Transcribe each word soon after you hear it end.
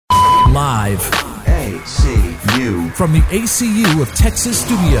Live ACU. from the ACU of Texas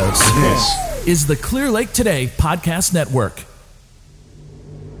Studios. This is the Clear Lake Today Podcast Network.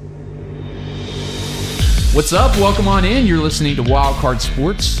 What's up? Welcome on in. You're listening to Wildcard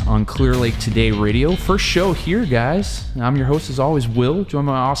Sports on Clear Lake Today Radio. First show here, guys. I'm your host, as always, Will. Joined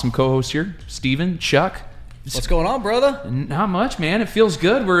by my awesome co-host here, Steven, Chuck. What's going on, brother? Not much, man. It feels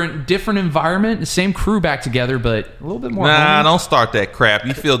good. We're in a different environment, the same crew back together, but a little bit more. Nah, don't start that crap.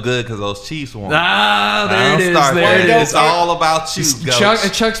 You feel good because those Chiefs won. Ah, there it is. There it is. It's all about you,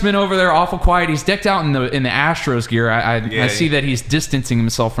 Chuck's been over there awful quiet. He's decked out in the Astros gear. I see that he's distancing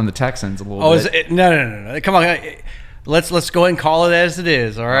himself from the Texans a little bit. Is it? No. Come on. Let's go ahead and call it as it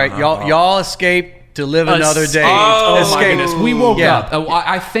is, all right? Y'all escaped to live another day. Oh, my goodness. We woke up.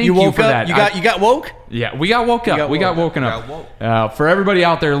 I thank you for that. You got woke? Yeah, we got woke up. We got woken up. For everybody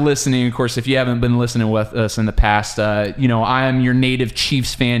out there listening, of course, if you haven't been listening with us in the past, I am your native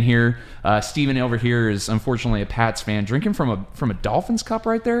Chiefs fan here. Steven over here is unfortunately a Pats fan, drinking from a Dolphins cup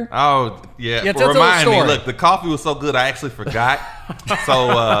right there. Oh, yeah. Remind me, look, the coffee was so good I actually forgot.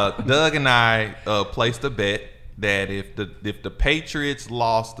 So Doug and I placed a bet that if the Patriots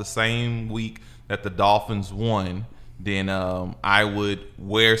lost the same week that the Dolphins won, then I would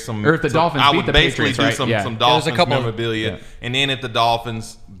wear some. Or if the Dolphins beat the Patriots, do right? some Dolphins memorabilia, and then if the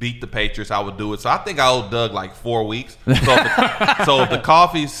Dolphins beat the Patriots, I would do it. So I think I owed Doug like 4 weeks. So if the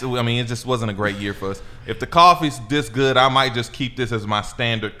coffee's, I mean, it just wasn't a great year for us. If the coffee's this good, I might just keep this as my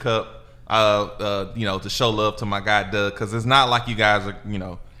standard cup, to show love to my guy Doug, because it's not like you guys are,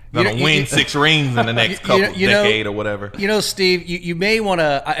 gonna win 6 rings in the next decade or whatever. Steve, you may want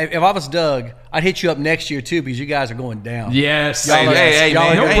to. If I was Doug, I'd hit you up next year too, because you guys are going down. Yes. Hey, man.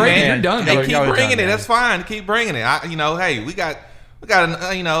 No breaking. You're done. Hey, keep bringing it. That's fine. Keep bringing it. We got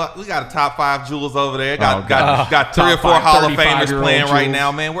a top 5 jewels over there. Got 3 or 4 Hall of Famers playing right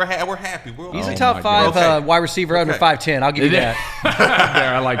now, man. We're happy. He's a top 5 wide receiver under 5'10". I'll give you that.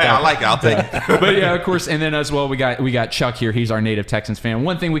 There, I like that. I like it. I'll take it. But yeah, of course, and then as well, we got Chuck here. He's our native Texans fan.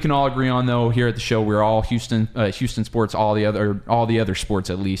 One thing we can all agree on, though, here at the show, we're all Houston sports, all the other sports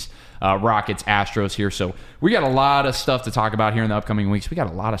at least. Rockets, Astros here. So we got a lot of stuff to talk about here in the upcoming weeks. We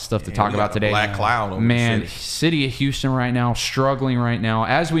got a lot of stuff to talk about today. Black cloud over man, the city of Houston right now, struggling right now.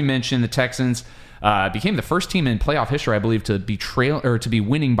 As we mentioned, the Texans became the first team in playoff history, I believe, to be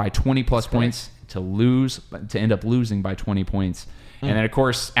winning by 20-plus points, to end up losing by 20 points. And then, of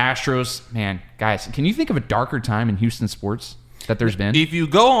course, Astros, man, guys, can you think of a darker time in Houston sports that there's been? If you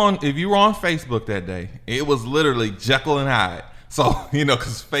were on Facebook that day, it was literally Jekyll and Hyde. So,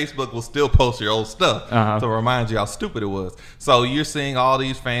 because Facebook will still post your old stuff to remind you how stupid it was. So you're seeing all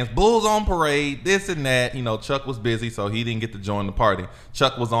these fans, Bulls on parade, this and that. Chuck was busy, so he didn't get to join the party.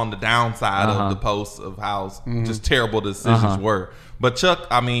 Chuck was on the downside of the posts of how just terrible the decisions were. But Chuck,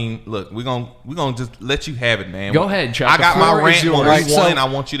 I mean, look, we're gonna just let you have it, man. Go ahead, Chuck. I got my rant when we won. I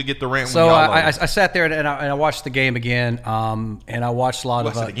want you to get the rant. So I sat there and I watched the game again, and I watched a lot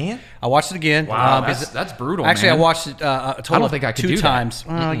of. Watched it again? I watched it again. Wow, that's brutal. Actually, man. I watched it a total I don't think I could 2 do times.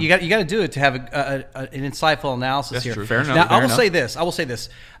 That. You got to do it to have an insightful analysis That's here. true. Fair enough. Now, fair I will enough. say this.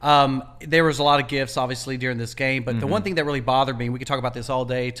 There was a lot of gifts, obviously, during this game, but the one thing that really bothered me, we could talk about this all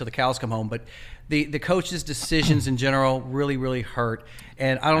day till the cows come home, but the coaches' decisions in general really, really hurt.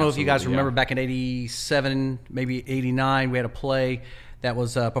 And I don't know if you guys remember back in 87, maybe 89, we had a play that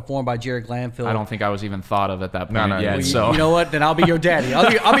was performed by Jerry Glanville. I don't think I was even thought of at that point yet. Well, so you know what? Then I'll be your daddy.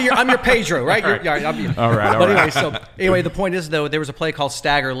 I'm your Pedro, right? All right. But anyway, the point is though, there was a play called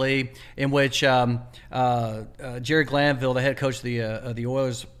Stagger Lee in which Jerry Glanville, the head coach of the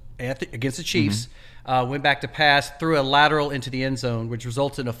Oilers against the Chiefs, went back to pass, threw a lateral into the end zone, which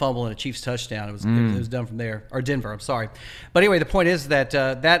resulted in a fumble and a Chiefs touchdown. It was done from there, or Denver. I'm sorry, but anyway, the point is that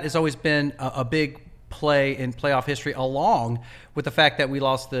that has always been a big play in playoff history, along with the fact that we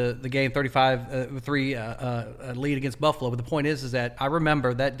lost the game 35-3 lead against Buffalo. But the point is that I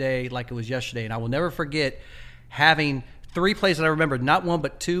remember that day like it was yesterday, and I will never forget having 3 plays that I remember, not 1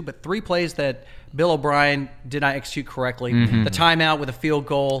 but 2, but 3 plays that Bill O'Brien did not execute correctly. The timeout with a field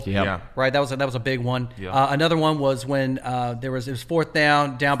goal, right? That was a big one. Another one was when it was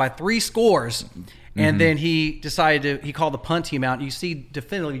 4th down by 3 scores. And then he decided he called the punt team out. You see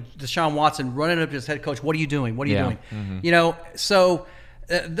definitively Deshaun Watson running up to his head coach. What are you doing? What are you doing? So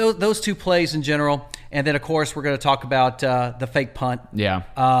those 2 plays in general. And then, of course, we're going to talk about the fake punt. Yeah.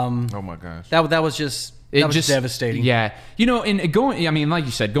 Oh, my gosh. That was just That was devastating. Yeah. And like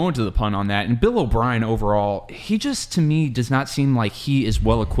you said, going to the punt on that, and Bill O'Brien overall, he just, to me, does not seem like he is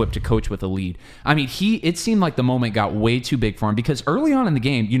well equipped to coach with a lead. I mean, it seemed like the moment got way too big for him because early on in the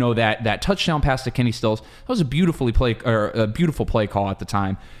game, that touchdown pass to Kenny Stills, that was a beautiful play call at the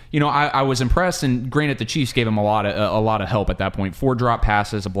time. I was impressed, and granted, the Chiefs gave him a lot of help at that point. 4 drop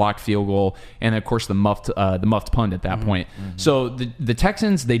passes, a blocked field goal, and of course the muffed punt at that point. So the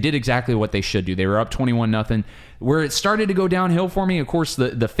Texans, they did exactly what they should do. They were up 21-0. Where it started to go downhill for me, of course,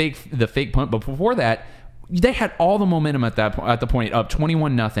 the fake punt. But before that, they had all the momentum at the point, up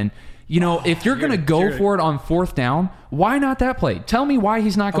 21-0. If you're going to go for it on 4th down, why not that play? Tell me why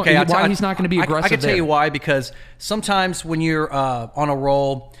he's not going. He's not going to be aggressive. I can tell you why, because sometimes when you're on a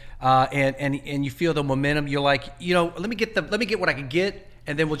roll and you feel the momentum, you're like, let me get what I can get,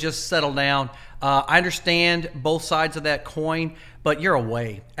 and then we'll just settle down. I understand both sides of that coin, but you're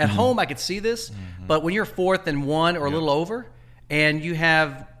away. At home, I could see this, but when you're 4th and 1 or a little over, and you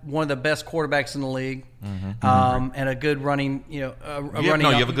have one of the best quarterbacks in the league, and a good running, you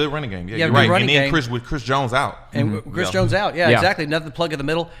have a good running game. Yeah, you're right. And then Chris Jones out, and Chris Jones out. Yeah, exactly. Nothing to plug in the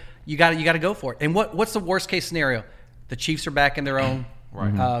middle. You got to go for it. And what's the worst case scenario? The Chiefs are back in their own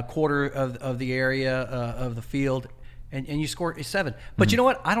quarter of the area of the field, and you score 7. But you know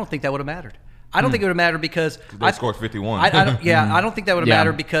what? I don't think that would have mattered. I don't think it would have mattered because they scored 51. I don't think that would have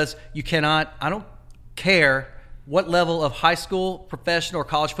mattered because you cannot. I don't care what level of high school, professional, or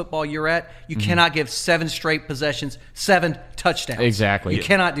college football you're at. You cannot give 7 straight possessions, 7 touchdowns. Exactly. You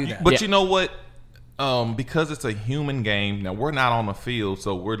cannot do that. But you know what? Because it's a human game. Now we're not on the field,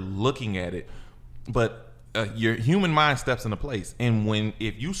 so we're looking at it. But your human mind steps into place, and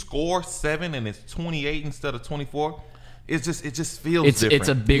if you score 7 and it's 28 instead of 24. It just feels different. It's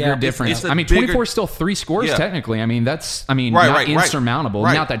a bigger difference. 24 is still 3 scores technically. That's not insurmountable.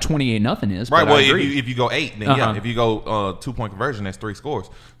 Right. Not that 28-0 is. Right. But Well, if you go 8, then if you go 2-point conversion, that's 3 scores.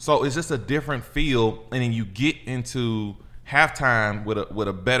 So it's just a different feel, and then you get into halftime with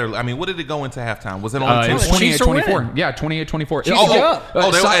a better. What did it go into halftime? Was it only 28-24? Yeah,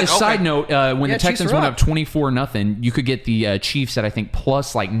 28-24. Side note: when the Texans went up 24-0, you could get the Chiefs at I think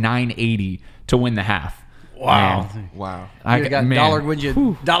plus like 980 to win the half. Wow! I got dollar when you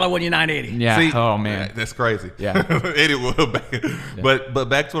 $9.80. Yeah. See, oh man, that's crazy. Yeah. But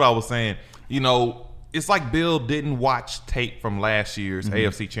back to what I was saying. It's like Bill didn't watch tape from last year's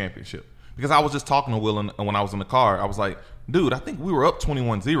AFC Championship, because I was just talking to Will when I was in the car. I was like, dude, I think we were up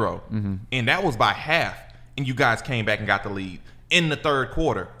 21-0, and that was by half, and you guys came back and got the lead in the 3rd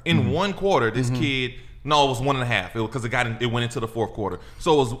quarter. In 1 quarter, this kid. No, it was 1.5. Because it went into the 4th quarter.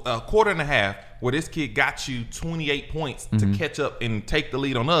 So it was a quarter and a half where this kid got you 28 points to catch up and take the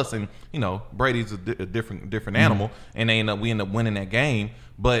lead on us. And Brady's a different animal, and we end up winning that game.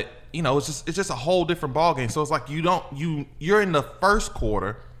 But it's just a whole different ball game. So it's like you're in the 1st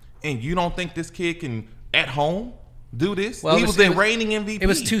quarter, and you don't think this kid can at home do this? Well, he was the reigning MVP. It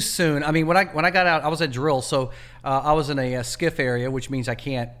was too soon. When I got out, I was at drill, so I was in a skiff area, which means I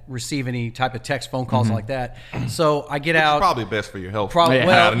can't receive any type of text, phone calls like that. So I get out. It's probably best for your health.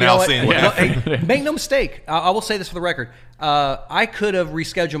 Make no mistake. I will say this for the record. I could have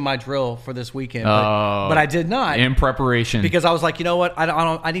rescheduled my drill for this weekend, but I did not. In preparation. Because I was like, you know what?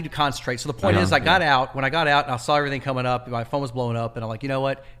 I need to concentrate. So the point is, I got out. When I got out, and I saw everything coming up, my phone was blowing up, and I'm like, you know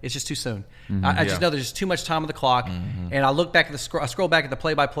what? It's just too soon. I just know there's just too much time on the clock. And I look back at I scroll back at the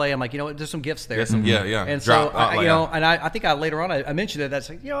play-by-play. I'm like, you know what? There's some gifts there. And so, I think later on I mentioned it. That's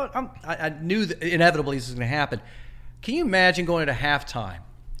like, I knew that inevitably this was going to happen. Can you imagine going into halftime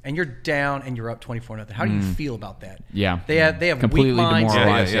and you're down and you're up 24-0? How do you feel about that? Yeah, they have completely weak minds.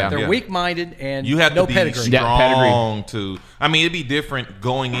 demoralized. They're weak-minded and you have no to be pedigree. strong to. It'd be different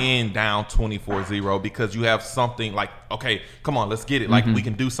going in down 24-0 because you have something like, okay, come on, let's get it. Like we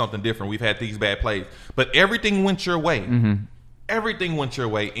can do something different. We've had these bad plays, but everything went your way. Everything went your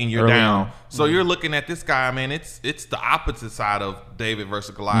way, and you're down. So you're looking at this guy, man. It's the opposite side of David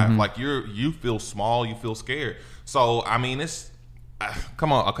versus Goliath. Like you feel small, you feel scared. So it's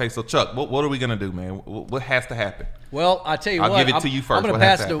come on. Okay, so Chuck, what are we gonna do, man? What has to happen? Well, I tell you I'll give it to you first. I'm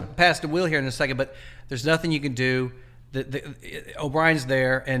gonna pass the wheel here in a second, but there's nothing you can do. O'Brien's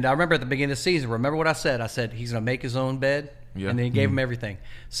there, and I remember at the beginning of the season. Remember what I said? I said he's gonna make his own bed, and then he gave him everything.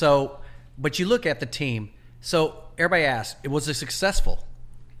 So, but you look at the team. So everybody asked, was it successful?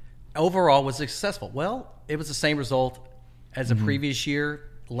 Overall, was it successful? Well, it was the same result as the previous year,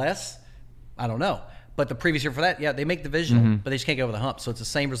 less. I don't know. But the previous year for that, they make divisional, but they just can't get over the hump. So it's the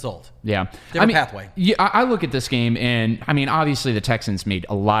same result. Yeah. Different pathway. Yeah, I look at this game, and I mean, obviously the Texans made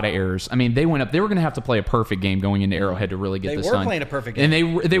a lot of errors. I mean, they went up. They were going to have to play a perfect game going into Arrowhead to really get this done. They were playing a perfect game,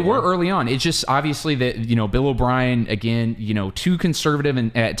 and they were early on. It's just obviously that Bill O'Brien again, too conservative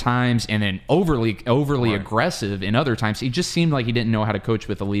at times, and then overly aggressive in other times. He just seemed like he didn't know how to coach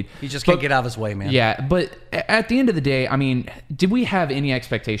with the lead. He just can't get out of his way, man. Yeah, but at the end of the day, I mean, did we have any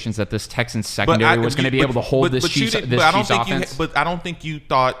expectations that this Texans secondary was going to be able to hold this Chiefs offense? But I don't think you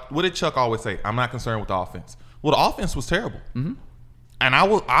thought. What did Chuck always say? I'm not concerned with the offense. Well, the offense was terrible, and I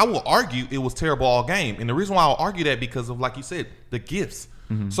will argue it was terrible all game. And the reason why I'll argue that because of, like you said, the gifts.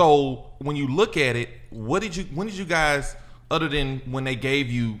 So when you look at it, when did you guys, other than when they gave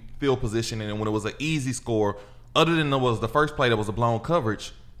you field position and when it was an easy score, other than the first play that was a blown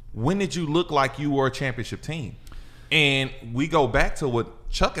coverage, when did you look like you were a championship team? And we go back to what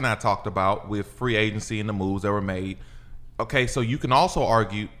Chuck and I talked about with free agency and the moves that were made. Okay, so you can also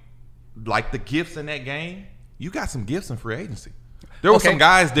argue, like the gifts in that game, you got some gifts in free agency. There were some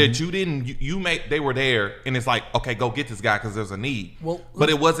guys that they were there, and it's like, okay, go get this guy because there's a need. But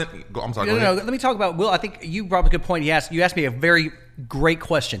it wasn't. I'm sorry. No. Let me talk about Will. I think you brought up a good point. You asked me a very great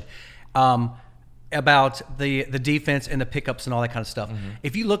question. About the defense and the pickups and all that kind of stuff.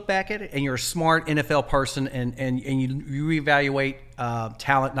 If you look back at it and you're a smart NFL person and you reevaluate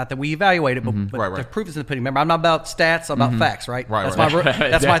talent, not that we evaluate it, but the proof is in the pudding. Remember, I'm not about stats, I'm about facts, right?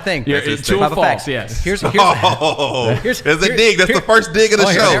 That's my thing. It's true or false, yes. There's a dig. That's the first dig of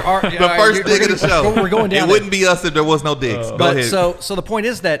the show. The first dig of the show. We're going down. It wouldn't be us if there was no digs. Go ahead. So the point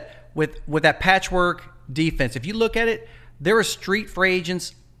is that with that patchwork defense, if you look at it, there are street free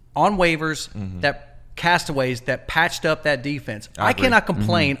agents on waivers that castaways that patched up that defense. I cannot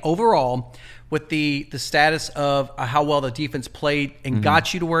complain overall with the status of how well the defense played and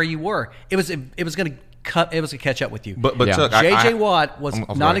got you to where you were. It was going to catch up with you. But Chuck, J.J. Watt was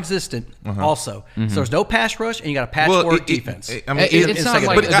non-existent also. So there's no pass rush, and you got a patchwork defense. It's not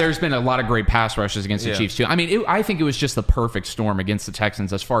like there's been a lot of great pass rushes against the Chiefs, too. I mean, I think it was just the perfect storm against the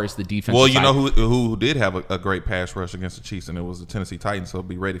Texans as far as the defense. Well, you know who did have a great pass rush against the Chiefs, and it was the Tennessee Titans, so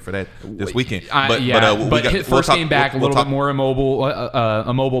be ready for that this weekend. First game back, a little bit more immobile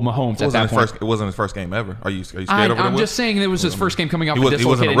Mahomes at that point. It wasn't his first game ever. Are you scared over that? I'm just saying it was his first game coming off a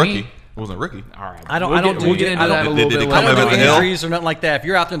dislocated knee. It wasn't a rookie. All right. We'll get into that a little bit. Did it come up as an L? Injuries or nothing like that. If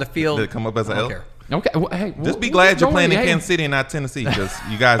you're out there in the field, did it come up as an L? Okay. Well, hey, just be glad you're playing in Kansas City and not Tennessee because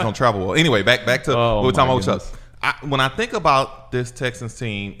you guys don't travel well. Anyway, back to what we're talking about with Chuck. When I think about this Texans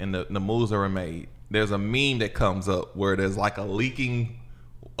team and the moves that were made, there's a meme that comes up where there's like a leaking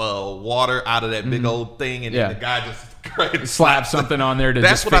water out of that big old thing, and then the guy just slaps something on there to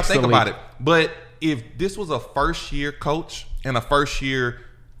That's just what fix I think the about leak. it. But if this was a first-year coach and a first-year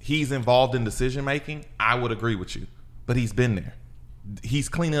he's involved in decision making, I would agree with you. But he's been there. He's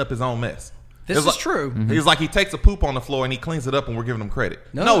cleaning up his own mess. This is true. It's like he takes a poop on the floor and he cleans it up and we're giving him credit.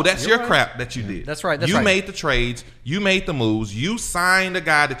 No, that's your crap that you did. That's right. You made the trades. You made the moves. You signed a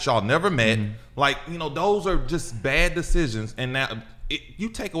guy that y'all never met. Like, those are just bad decisions. And now you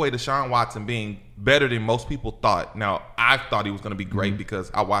take away Deshaun Watson being better than most people thought. Now, I thought he was going to be great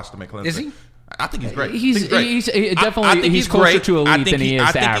because I watched him at Clemson. Is he? I think he's great. He's definitely I think he's closer great. to elite than he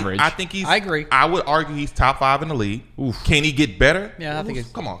is to average. I agree. I would argue he's top 5 in the league. Can he get better? Yeah, I think it's.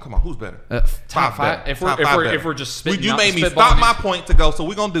 Come on. Who's better? Top 5. If we're just spitting, you made me stop my point to go, so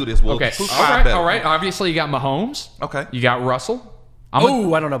we're gonna do this. Will. Okay. Who's 5 better? All right. Obviously, you got Mahomes. Okay. You got Russell. I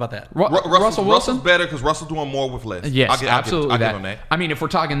don't know about that. Russell Wilson? Russell's better because Russell's doing more with less. Yes, absolutely. I'll give him that. I mean, if we're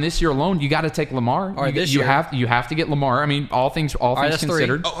talking this year alone, you got to take Lamar. All right, you have to get Lamar. I mean, all things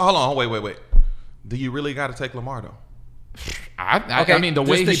considered. Oh, hold on. Wait. Do you really got to take Lamar though? I mean, the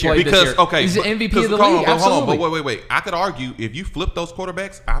way he played because, this year, he's the MVP of the league. Absolutely. Hold on, wait. I could argue if you flip those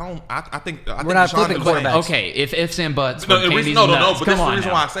quarterbacks, I think we're not flipping quarterbacks. Okay, if ifs and buts. No. But that's the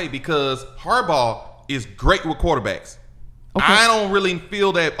reason why I say because Harbaugh is great with quarterbacks. Okay. I don't really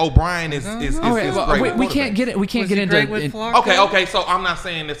feel that O'Brien is great. We can't get it. We can't get into. Okay. So I'm not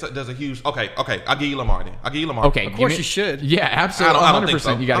saying there's a huge. Okay. I'll give you Lamar then. Okay, of course you should. Yeah, absolutely. 100%.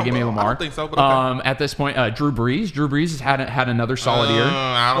 So. You got to give me Lamar. I don't think so. But okay. At this point, Drew Brees. Drew Brees has had another solid year.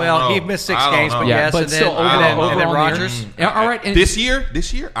 I don't know. He missed 6 games, but yes, but and still then Rodgers. All right. This year,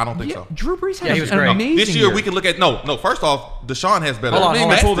 I don't think so. Drew Brees had he was an great. amazing This year we can look at no. First off, Deshaun has better. Hold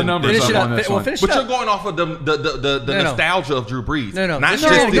on. Pull the numbers up on this one. But you're going off of the nostalgia of Drew Brees. No.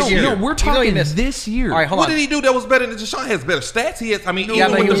 No, we're talking this year. All right, hold on. What did he do that was better than Deshaun? Has better stats. He has. I mean,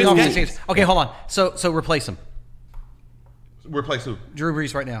 even with the missed games. Okay, hold on. So replace him. Replace who? Drew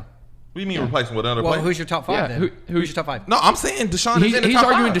Brees right now. What do you mean replacing with another Well, player? who's your top 5 Yeah, then? Who's your top 5? No, I'm saying Deshaun is in the He's top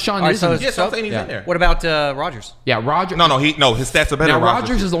arguing 5. Deshaun All right, isn't. so- Yes, I'm saying he's Yeah. in there. What about Rodgers? Yeah, Rodgers. No, his stats are better Now, than Rodgers.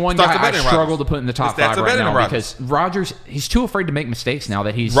 Rodgers is the one Stats guy are better I than struggle Rodgers. to put in the top His stats 5 are right better than now Rodgers. because Rodgers, he's too afraid to make mistakes now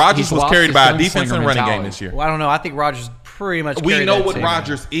that he's Rodgers he's was lost carried his by a gunslinger defense and running game mentality. this year. Well, I don't know. I think Rodgers pretty much We carried know that what team.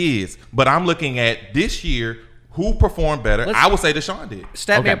 Rodgers is, but I'm looking at this year. Who performed better? I would say Deshaun did.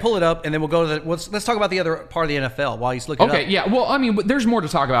 Statman, Okay. pull it up, and then we'll go to the. Let's talk about the other part of the NFL while he's looking Okay, it up. yeah. Well, I mean, there's more to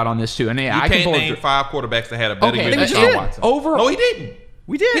talk about on this too, and yeah, You I can can't pull name it. 5 quarterbacks that had a better Okay, year than we just Deshaun did. Watson. Over- No, he didn't.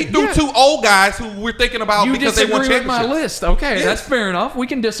 We did. He threw Yeah. 2 old guys who we're thinking about You because they won disagree with my championships. list. Okay, Yes. that's fair enough. We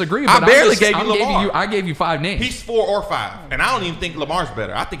can disagree. I But barely gave you I'm Lamar. I gave you 5 names. He's 4 or 5, and I don't even think Lamar's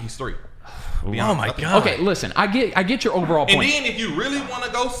better. I think he's 3. To be Oh honest. my I think- God. Okay, listen. I get your overall And point. then if you really want to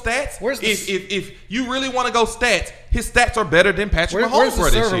go stats, Where's the if you really want to go stats, his stats are better than Patrick Where's Mahomes the for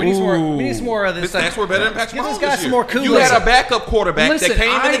this server? year. We need some more of His this. stats were better than Patrick Give Mahomes this guy this some year. more kudos. You had a backup quarterback Listen, that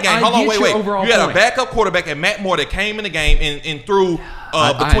came in the game. I Hold on, get wait, your wait. overall You had a point. backup quarterback and Matt Moore that came in the game and threw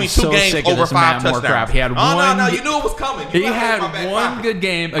I between am 2 so games sick of over this 5 Matt Moore touchdowns. crap. He had no, one no, good- you knew it was coming. He You got had in my back one pocket. good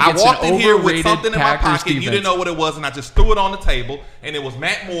game I against walked an in here with overrated something in my Packers pocket. You defense. didn't know what it was, and I just threw it on the table. And it was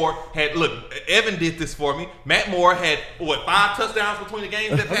Matt Moore had look. Evan did this for me. Matt Moore had 5 touchdowns between the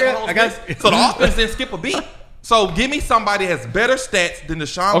games that Okay, Pat Mahomes I got missed. So the offense didn't skip a beat. So give me somebody that has better stats than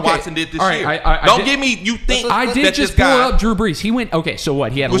Deshaun Okay, Watson did this all right, year. I Don't did- give me. You think I that did this just pull guy, up Drew Brees. He went okay. So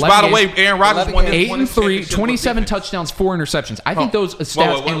what? He had which 11 by the way, games, Aaron Rodgers 11 won games. his 8-3, 27 27 touchdowns, 4 interceptions. I think those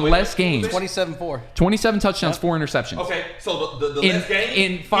stats wait, in wait, less wait. games. 27-4. 27 touchdowns, 4 interceptions. Okay, so the In- less games,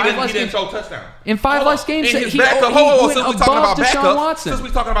 in he 5 didn't- less he didn't games- throw touchdown. In 5 Hold less on. games, In his he backup, went since we talking above about Deshaun backups, Watson. since we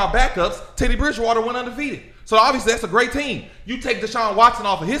talking about backups, Teddy Bridgewater went undefeated. So obviously that's a great team. You take Deshaun Watson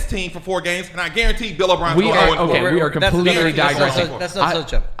off of his team for 4 games, and I guarantee Bill O'Brien's We going are 0-4. okay. We are That's- completely that's- digressing. That's not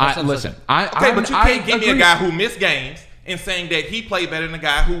such a. Listen. Okay, but you can't give me a agree. guy who missed games and saying that he played better than a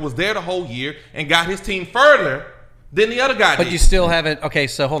guy who was there the whole year and got his team further than the other guy But did. you still haven't. Okay,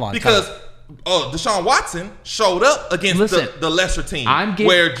 so hold on. Because Deshaun Watson showed up against Listen, the lesser team. I'm getting-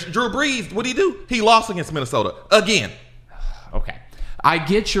 where Drew Brees, what did he do? He lost against Minnesota again. Okay. I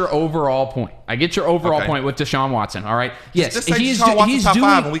get your overall point. I get your overall Okay. point with Deshaun Watson. All right. Yes, just say Deshaun Watson's top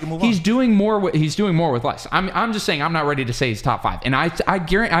 5 and we can move on. He's doing more. He's doing more with less. I'm just saying. I'm not ready to say he's top 5. And I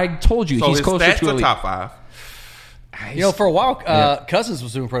guarantee. I told you So he's his closer stats to are elite. top 5. You know, for a while, Cousins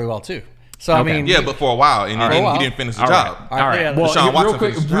was doing pretty well too. So I Okay. mean, Yeah, but for a while, and he didn't finish the All right. job. All right. Yeah, Well, Deshaun Watson real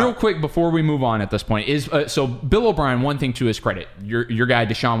finished the job. quick before we move on at this point is so Bill O'Brien. One thing to his credit, your guy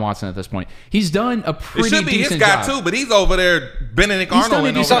Deshaun Watson at this point, he's done a It pretty should be his decent guy job. too, but he's over there, Benedict He's done Arnold a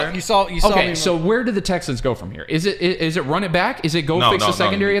over decent- there. you saw. Okay, me- so where do the Texans go from here? Is it run it back? Is it go No, fix no, the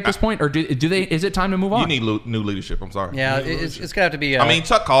secondary no. at this point, or do they? Is it time to move on? You need new leadership. I'm sorry. yeah, it's gonna have to be. I mean,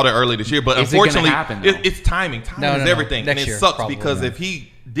 Chuck called it early this year, but Is it gonna unfortunately, happen, though? it's timing. Timing No, is everything, next and it year, sucks probably. because if he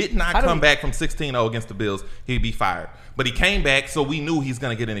did not How do come we- back from 16-0 against the Bills, he'd be fired. But he came back, so we knew he's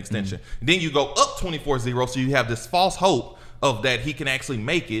going to get an extension. Then you go up 24-0, so you have this false hope of that he can actually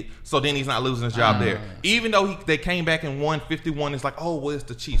make it, so then he's not losing his job there. Even though they came back and won 51, it's like, oh, well, it's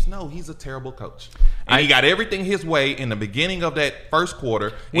the Chiefs. No, he's a terrible coach. And he got everything his way in the beginning of that first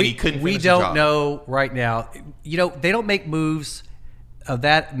quarter, and he couldn't We finish the don't job. know right now. You know, they don't make moves of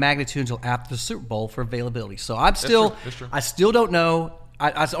that magnitude until after the Super Bowl for availability. So I'm still, true. That's true. I still don't know.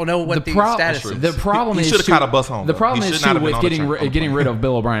 I don't know what the status is. The problem He is should've too- caught a bus home, The though. problem He is should not too have been with on the getting train. getting rid of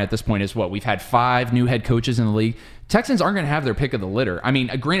Bill O'Brien at this point is what we've had 5 new head coaches in the league. Texans aren't going to have their pick of the litter. I mean,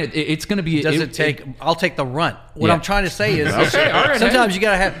 granted, it's going to be. Does it take? I'll take the runt. What Yeah. I'm trying to say is, Okay, all right, sometimes you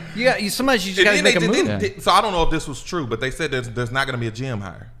gotta have. Sometimes you just gotta And make a then move. So I don't know if this was true, but they said there's not going to be a GM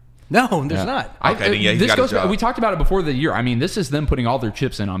hire. No, there's Yeah. not. Okay, then yeah, he's this got goes. his job. We talked about it before the year. I mean, this is them putting all their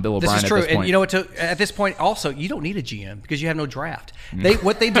chips in on Bill This O'Brien is true, at this point. and you know what? At this point, also, you don't need a GM because you have no draft.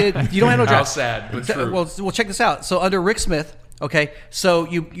 What they did, you don't have no draft. How sad, but true. Well, check this out. So under Rick Smith, okay, so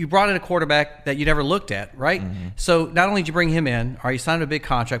you brought in a quarterback that you never looked at, right? Mm-hmm. So not only did you bring him in, or you signed him a big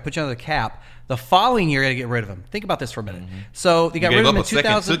contract, put you under the cap. The following year, you got to get rid of him. Think about this for a minute. So they got gave rid of him up in a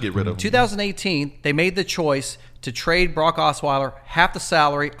second to get rid of him. 2018. They made the choice to trade Brock Osweiler half the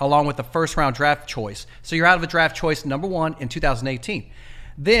salary along with the first round draft choice. So you're out of a draft choice number 1 in 2018.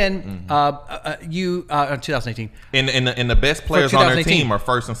 Then Mm-hmm. 2018. And the best players on their 2018. team are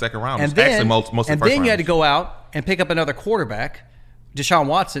first and second rounders. And then, Actually, most and first then you had to rounders. go out and pick up another quarterback, Deshaun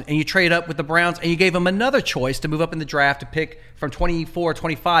Watson, and you trade up with the Browns, and you gave him another choice to move up in the draft to pick from 24,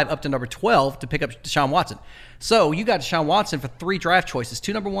 25 up to number 12 to pick up Deshaun Watson. So you got Deshaun Watson for 3 draft choices,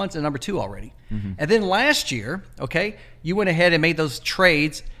 2 number 1s and number 2 already. Mm-hmm. And then last year, okay, you went ahead and made those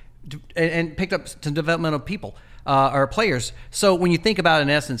trades and picked up some developmental people or players. So when you think about it, in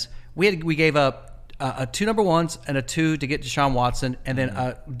essence, we gave up a 2 number ones and a 2 to get Deshaun Watson, and then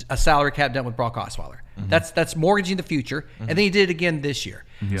a salary cap done with Brock Osweiler. That's mortgaging the future, and then he did it again this year.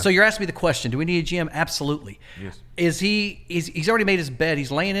 So you're asking me the question: do we need a GM? Absolutely. Yes. He's already made his bed.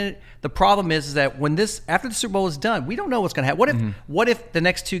 He's laying in it. The problem is that after the Super Bowl is done, we don't know what's going to happen. What if the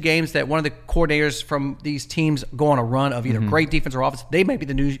next 2 games that one of the coordinators from these teams go on a run of either great defense or offense, they may be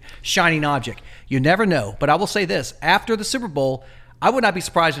the new shining object. You never know. But I will say this: after the Super Bowl, I would not be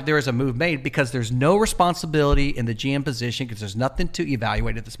surprised if there is a move made, because there's no responsibility in the GM position, because there's nothing to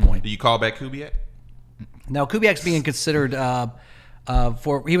evaluate at this point. Do you call back Kubiak? Now, Kubiak's being considered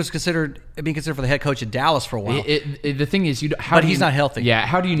being considered for the head coach at Dallas for a while. The thing is, he's not healthy. Yeah,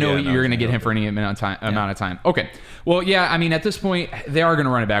 how do you know you're going to get him for any amount of time? Okay, well, yeah, I mean, at this point, they are going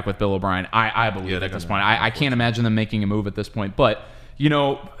to run it back with Bill O'Brien. I believe at this point. I can't imagine them making a move at this point, but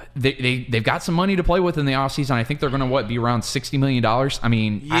they've got some money to play with in the offseason. I think they're going to be around $60 million. I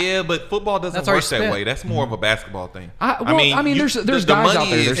mean, but football doesn't work that way. That's more of a basketball thing. There's guys out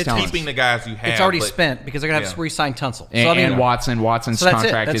there. There's keeping the guys you have. It's already spent, because they're going to have to re-sign Tunsil. And Watson's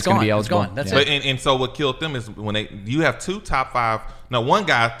contract is going to be eligible. That's it. And so what killed them is when you have 2 top 5. Now, one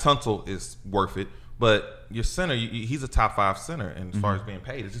guy, Tunsil, is worth it, but your center, he's a top 5 center, and as far as being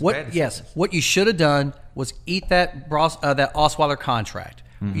paid, it's just bad decisions. What you should have done was eat that Osweiler contract.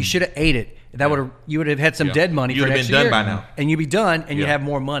 You should have ate it. You would have had some dead money for next year. You'd have been done by now. And you'd be done, and you'd have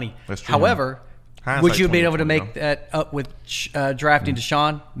more money. That's true. However, would you have been able to 2020, make that up with drafting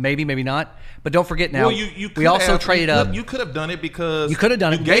Deshaun? Maybe, maybe not. But don't forget now, well, we also traded up. You could have done it because you could have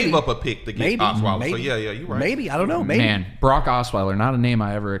done it. You gave up a pick to get Osweiler. Maybe. So yeah, you're right. Maybe, I don't know. Maybe. Man, Brock Osweiler, not a name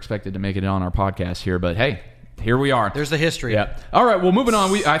I ever expected to make it on our podcast here, but hey, here we are. There's the history. Yeah. All right. Well, moving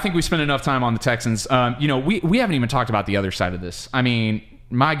on. I think we spent enough time on the Texans. We haven't even talked about the other side of this. I mean,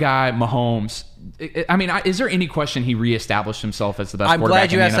 my guy Mahomes. I mean, is there any question he reestablished himself as the best quarterback in the NFL? I'm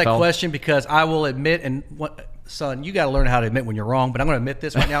glad you asked that question, because I will admit, son, you got to learn how to admit when you're wrong. But I'm going to admit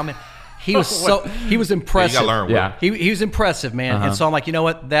this right now, man. He was impressive. You got to learn. Yeah. He was impressive, man. And so I'm like, you know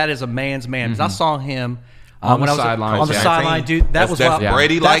what? That is a man's man. Because I saw him. On the sideline, dude. That's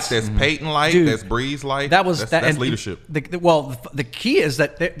Brady-like, that's Peyton-like, that's Breeze-like. That's leadership. The key is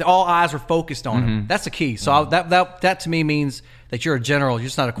that all eyes were focused on him. That's the key. So that to me means that you're a general. You're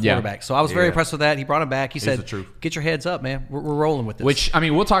just not a quarterback. Yeah. So I was very impressed with that. He brought him back. He said, "Get your heads up, man. We're rolling with this." Which, I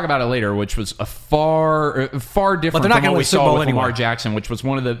mean, we'll talk about it later. Which was a far different from what we saw with Lamar Jackson, which was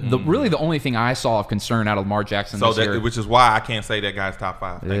one of the really the only thing I saw of concern out of Lamar Jackson this year. Which is why I can't say that guy's top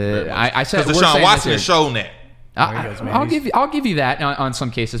 5. Thank you very much. I said because Deshaun Watson has shown that. I'll give you that on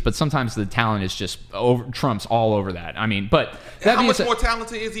some cases, but sometimes the talent is just trumps all over that. I mean, but that how much more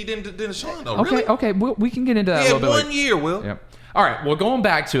talented is he than Deshaun though? Okay, really? Okay, we can get into that a little bit. One year, Will. Yep. All right. Well, going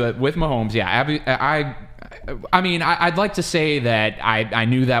back to it with Mahomes, yeah, I mean, I'd like to say that I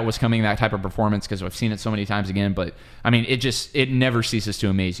knew that was coming, that type of performance, because I've seen it so many times again. But I mean, it never ceases to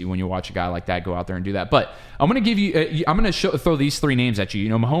amaze you when you watch a guy like that go out there and do that. But I'm going to give you, throw these 3 names at you. You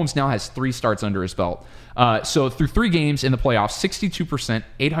know, Mahomes now has 3 starts under his belt. So through 3 games in the playoffs, 62%,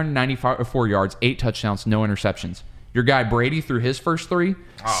 894 yards, 8 touchdowns, no interceptions. Your guy Brady through his first 3,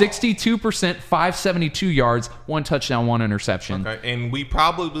 62%, 572 yards, 1 touchdown, 1 interception. Okay, and we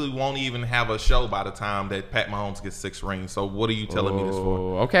probably won't even have a show by the time that Pat Mahomes gets 6 rings. So what are you telling me this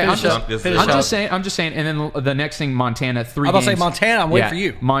for? Okay, I'm just saying. And then the next thing, Montana, 3 games. I'm about to say Montana. I'm waiting for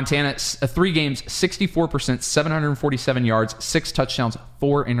you. Montana, 3 games, 64%, 747 yards, 6 touchdowns,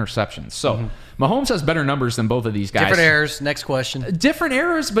 4 interceptions. So Mahomes has better numbers than both of these guys. Different errors. Next question. Different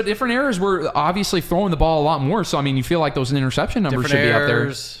errors were obviously throwing the ball a lot more. So, I mean, you feel like those interception numbers should be up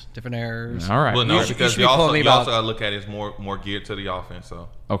there. Different errors. All right. Well, no, because you also got to look at it as more geared to the offense. So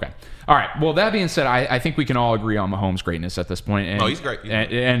okay. All right. Well, that being said, I think we can all agree on Mahomes' greatness at this point. And, he's great.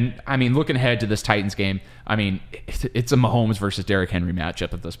 And I mean, looking ahead to this Titans game, I mean, it's a Mahomes versus Derrick Henry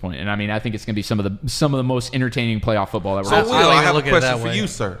matchup at this point. And I mean, I think it's going to be some of the most entertaining playoff football that we're going to see. So, Will, I have a question for you,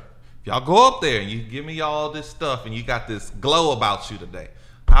 sir. If y'all go up there and you give me all this stuff and you got this glow about you today,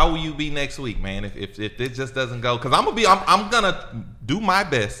 how will you be next week, man? If it just doesn't go, because I'm gonna do my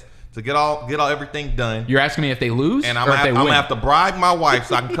best to get all everything done. You're asking me if they lose, and I'm gonna have to bribe my wife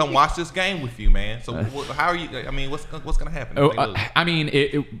so I can come watch this game with you, man. So how are you? I mean, what's gonna happen? I mean,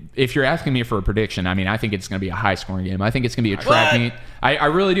 if you're asking me for a prediction, I mean, I think it's gonna be a high scoring game. I think it's gonna be a track meet. I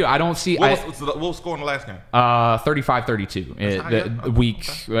really do. I don't see. What was score in the last game? 35-32. Week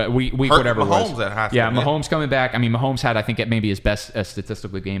whatever it was. At high school, yeah, Mahomes coming back. I mean, Mahomes had, I think, maybe his best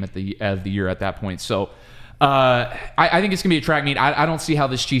statistical game of the year at that point. So I think it's going to be a track meet. I don't see how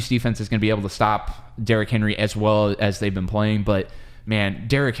this Chiefs defense is going to be able to stop Derrick Henry as well as they've been playing. But man,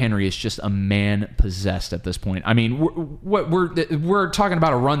 Derrick Henry is just a man possessed at this point. I mean, we're talking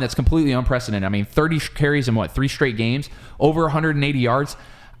about a run that's completely unprecedented. I mean, 30 carries in 3 straight games, over 180 yards.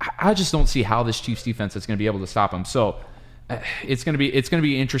 I just don't see how this Chiefs defense is going to be able to stop him. So it's going to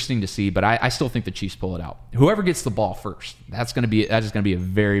be interesting to see, but I still think the Chiefs pull it out. Whoever gets the ball first, that is going to be a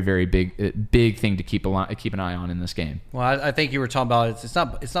very, very big thing to keep an eye on in this game. Well, I think you were talking about it's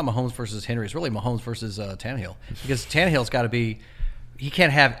not Mahomes versus Henry. It's really Mahomes versus Tannehill, because Tannehill's got to be. He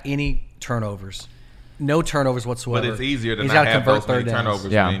can't have any turnovers. No turnovers whatsoever. But it's easier to He's not gotta have convert those many third downs.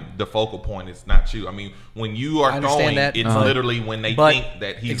 turnovers Yeah. when the focal point is not you. I mean, when you are throwing, that. it's literally when they But- think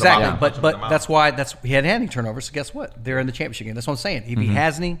that he's exactly. about to punch But them out. that's why he hadn't had any turnovers. So guess what? They're in the championship game. That's what I'm saying. If he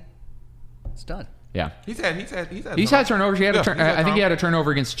has any, it's done. Yeah. He's had turnovers. He had a turn. I think he had a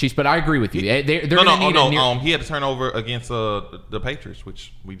turnover against the Chiefs, but I agree with you. They're going to need a near. He had a turnover against the Patriots,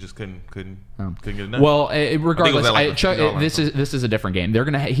 which we just couldn't get it done. Well, regardless, at like Chuck, the 50-yard line. this is a different game.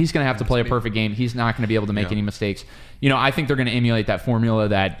 He's going to have to play a perfect game. He's not going to be able to make any mistakes. I think they're going to emulate that formula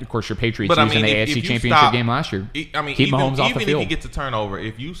that, of course, your Patriots used in the AFC Championship game last year. Keep Mahomes off the field. Even if he gets a turnover,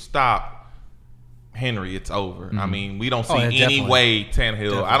 if you stop Henry, it's over. I mean, we don't see any definitely. way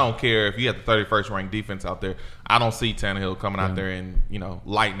Tannehill. I don't care if you have the 31st ranked defense out there. I don't see Tannehill coming out there and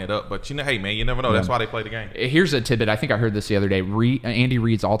lighting it up. But hey man, you never know. That's why they play the game. Here's a tidbit. I think I heard this the other day. Andy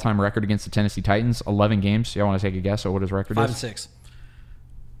Reid's all-time record against the Tennessee Titans, 11 games. Y'all want to take a guess at what his record is? 5-6.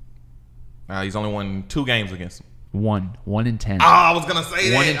 He's only won 2 games against them. 1 in 10. Oh, I was gonna say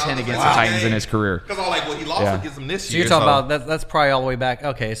that. 1 in 10 against the Titans in his career. Because he lost against them this So year. you're talking about that's probably all the way back.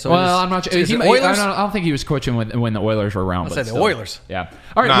 Okay, so Well, I'm not sure. is it I Oilers? don't think he was coaching when the Oilers were around. I But said the still. Oilers. Yeah.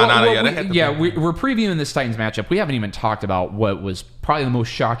 All right. They had the We're previewing this Titans matchup. We haven't even talked about what was probably the most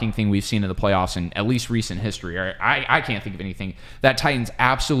shocking thing we've seen in the playoffs in at least recent history. I can't think of anything. That Titans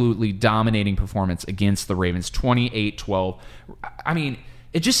absolutely dominating performance against the Ravens, 28-12. I mean,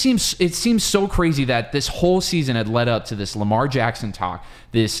 it seems so crazy that this whole season had led up to this Lamar Jackson talk.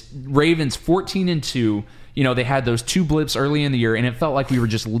 This Ravens 14-2. They had those 2 blips early in the year, and it felt like we were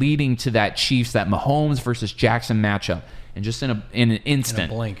just leading to that Chiefs, that Mahomes versus Jackson matchup. And just in an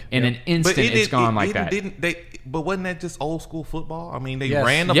instant, blink. It's gone like that. But wasn't that just old school football? I mean, they Yes.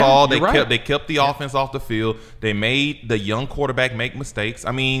 ran the Yeah, ball. you're right. They kept the offense off the field. They made the young quarterback make mistakes.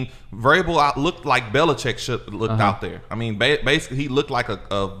 I mean, Vrabel looked like Belichick should looked out there. I mean, basically, he looked like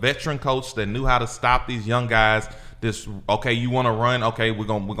a veteran coach that knew how to stop these young guys. You want to run? Okay, we're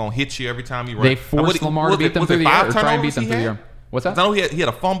gonna hit you every time you run. They forced Lamar to beat them through the air, or try and beat them through the air. What's that? I know he had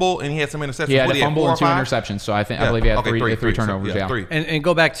a fumble and he had some interceptions. He had a What, fumble 4 and or 2 5? interceptions. So I believe he had three turnovers. So, 3. And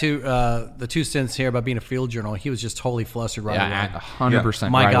go back to the 2 cents here about being a field journal. He was just totally flustered right away.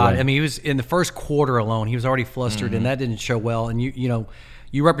 100%. My right God, away. I mean, he was in the first quarter alone. He was already flustered, and that didn't show well. And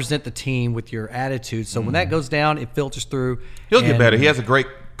you represent the team with your attitude. So when that goes down, it filters through. He'll get better. He has a great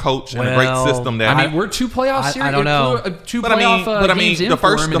coach and a great system. That we're 2 playoff series. I don't know. Two playoff games in the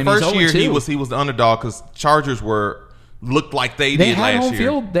first for him, and he's year 0-2. he was the underdog because Chargers looked like they did had last home year.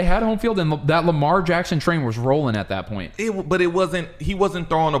 field. They had home field, and that Lamar Jackson train was rolling at that point. But it wasn't. He wasn't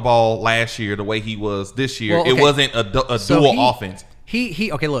throwing the ball last year the way he was this year. Well, okay. It wasn't a So dual offense.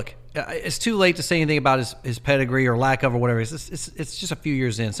 Okay, look, it's too late to say anything about his pedigree or lack of or whatever. It's just a few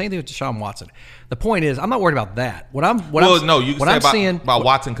years in. Same thing with Deshaun Watson. The point is, I'm not worried about that. You can say about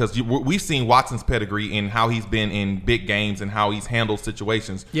Watson because we've seen Watson's pedigree in how he's been in big games and how he's handled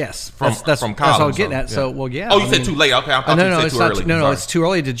situations. Yes, from that's college. what I was getting at. So, well, yeah. Oh, you said too late. Okay, I thought you said too early. No, it's too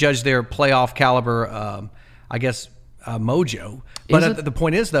early to judge their playoff caliber. I guess. Mojo, but the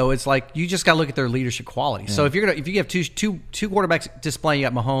point is though, it's like you just got to look at their leadership quality. Yeah. So if you have two quarterbacks displaying, you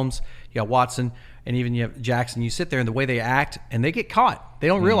got Mahomes, you got Watson, and even you have Jackson. You sit there and the way they act, and they get caught. They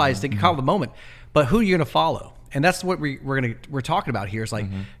don't realize they get caught in the moment. But who are you going to follow? And that's what we're talking about here. It's like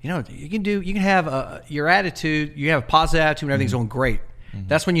you can have your attitude, you have a positive attitude when everything's going great.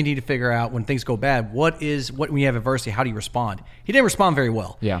 That's when you need to figure out when things go bad. What when you have adversity? How do you respond? He didn't respond very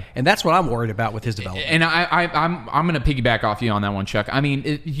well. Yeah, and that's what I'm worried about with his development. And I'm going to piggyback off you on that one, Chuck. I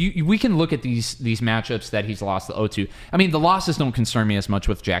mean, we can look at these matchups that he's lost the 0-2. I mean, the losses don't concern me as much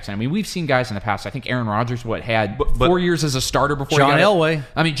with Jackson. I mean, we've seen guys in the past. I think Aaron Rodgers had 4 years as a starter before John Elway.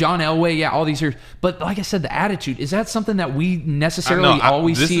 I mean, John Elway, yeah, all these years. But like I said, the attitude, is that something that we necessarily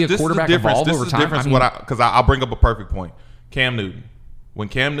always see a quarterback evolve over time? Because I'll bring up a perfect point. Cam Newton. When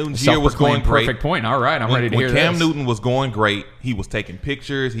Cam Newton's year was going great. Perfect point. All right, I'm ready to hear this. When Cam Newton was going great, he was taking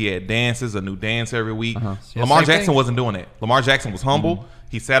pictures. He had dances, a new dance every week. Lamar Jackson wasn't doing that. Lamar Jackson was humble.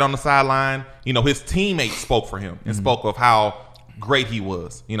 He sat on the sideline. His teammates spoke for him and spoke of how great he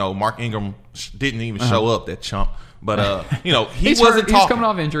was. Mark Ingram didn't even show up, that chump. But he He's wasn't hurt. talking. He's coming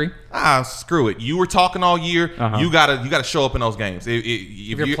off injury. Screw it. You were talking all year. You gotta show up in those games. If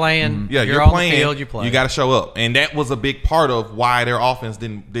you're playing, yeah, you're you're on playing. the field, you play. You got to show up, and that was a big part of why their offense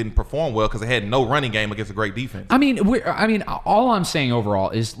didn't perform well because they had no running game against a great defense. I mean, all I'm saying overall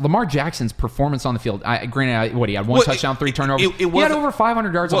is Lamar Jackson's performance on the field. Granted, he had one touchdown, 3 turnovers. He had over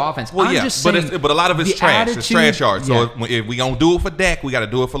 500 yards of offense. Well, I'm yeah, just saying, but a lot of it's trash. It's trash yards. Yeah. So if we gonna do it for Dak, we got to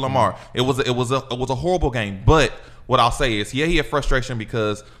do it for Lamar. It was a horrible game. But what I'll say is, he had frustration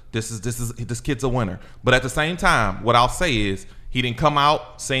because this kid's a winner. But at the same time, what I'll say is he didn't come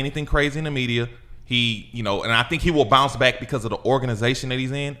out say anything crazy in the media. He, and I think he will bounce back because of the organization that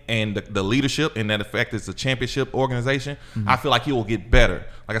he's in and the leadership, and that effect is a championship organization. I feel like he will get better.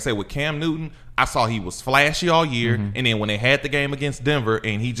 Like I said, with Cam Newton, I saw he was flashy all year, and then when they had the game against Denver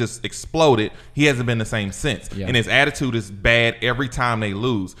and he just exploded, he hasn't been the same since. Yeah. And his attitude is bad every time they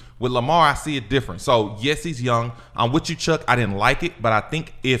lose. With Lamar, I see it different. So, yes, he's young. I'm with you, Chuck. I didn't like it, but I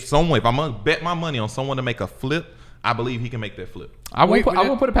think if I'm going to bet my money on someone to make a flip, I believe he can make that flip. I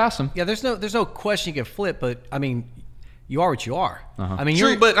will put it past him. Yeah, there's no question you can flip, but I mean, you are what you are. I mean,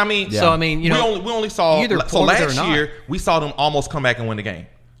 true, but I mean, so I mean, we only saw either so last or year we saw them almost come back and win the game.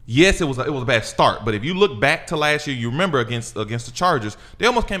 Yes, it was a bad start, but if you look back to last year, you remember against the Chargers, they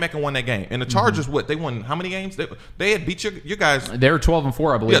almost came back and won that game. And the Chargers, they won how many games? They had beat your guys. They were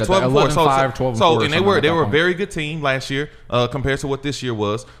 12-4, I believe. Yeah, 12-4. 11-5, 12-4. So and they were a very good team last year compared to what this year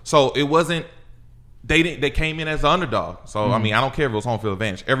was. So it wasn't. They came in as the underdog. So I mean, I don't care if it was home field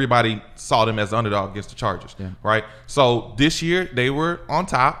advantage. Everybody saw them as the underdog against the Chargers, right? So this year they were on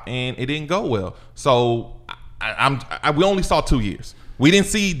top, and it didn't go well. So we only saw 2 years. We didn't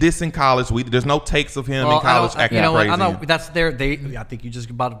see this in college. There's no takes of him in college acting crazy. I think you just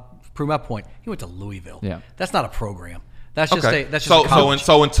about to prove my point. He went to Louisville. Yeah, that's not a program. That's just okay. a college.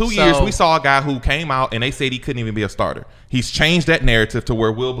 So in 2 years, we saw a guy who came out and they said he couldn't even be a starter. He's changed that narrative to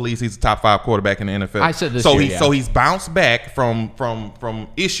where Will believes he's a top 5 quarterback in the NFL. I said this year, So he's bounced back from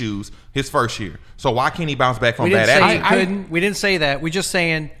issues his first year. So why can't he bounce back from bad attitude? We didn't say that. We're just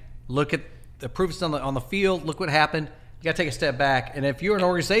saying, look at the proofs on the field. Look what happened. You got to take a step back, and if you're an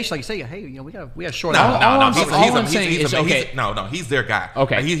organization, like you say, hey, we got to short out. He's their guy.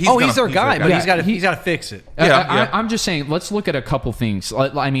 Okay, he's their guy, but he's got to fix it. I'm just saying, let's look at a couple things.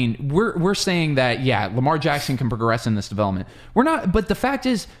 I mean, we're saying that Lamar Jackson can progress in this development. We're not, but the fact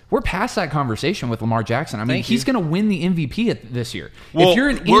is, we're past that conversation with Lamar Jackson. I mean, he's going to win the MVP this year. Well, if you're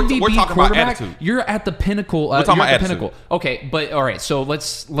an MVP quarterback, you're at the pinnacle. We're talking about attitude. Okay, but all right, so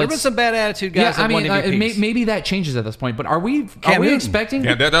let's. There was some bad attitude guys. Yeah, I mean, that won MVPs. Maybe that changes at this point. But are we expecting?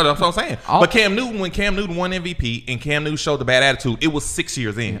 Yeah, that's what I'm saying. But when Cam Newton won MVP and Cam Newton showed the bad attitude, it was 6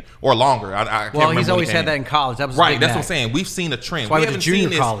 years in or longer. I can't remember. He's always had that in college. That was right. That's what I'm saying. We've seen a trend. We haven't seen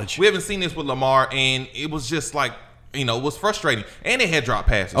this. College. We haven't seen this with Lamar, and it was just like. It was frustrating, and they had drop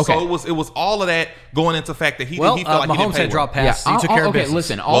passes. Okay. So it was all of that going into the fact that he felt like Mahomes he didn't play had drop passes. He took care of business.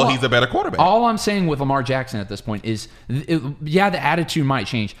 Listen. He's a better quarterback. All I'm saying with Lamar Jackson at this point is, the attitude might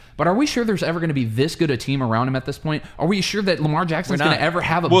change, but are we sure there's ever going to be this good a team around him at this point? Are we sure that Lamar Jackson's going to ever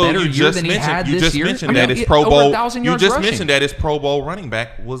have a better year than he had this year? You just mentioned that his Pro Bowl. You just mentioned that his Pro Bowl running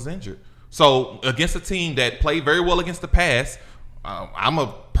back was injured. So against a team that played very well against the pass. I'm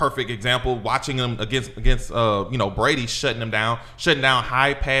a perfect example watching them against Brady shutting down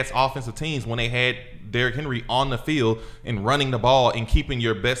high pass offensive teams when they had Derrick Henry on the field and running the ball and keeping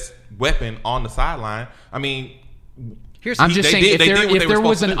your best weapon on the sideline. I mean, I'm just saying, if there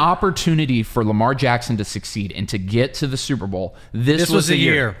was an opportunity for Lamar Jackson to succeed and to get to the Super Bowl, this was the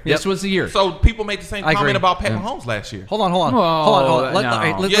year. This was the year. So people made the same comment about Pat Mahomes last year. Hold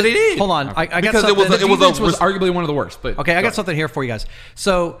on. Yeah, they did. Hold on. I got because something. The defense was arguably one of the worst. But okay, I got something here for you guys.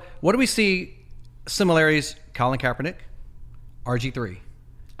 So what do we see similarities? Colin Kaepernick, RG3.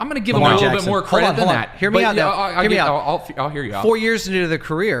 I'm going to give him a little bit more credit than that. Hear me out. I'll hear you out. 4 years into their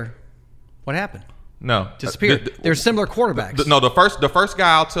career, what happened? No, disappeared. They're similar quarterbacks. The first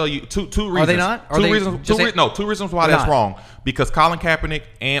guy I'll tell you two reasons. Are they not? Two reasons why that's wrong. Because Colin Kaepernick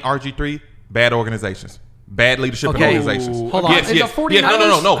and RG3 bad organizations, bad leadership in organizations. Hold on. Yes.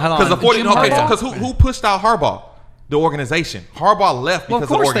 No. Because who pushed out Harbaugh? The organization. Harbaugh left because of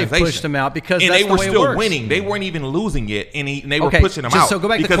the organization. Of course they pushed him out because and that's they were the way still it works. winning. They weren't even losing yet, and they were pushing him out. So go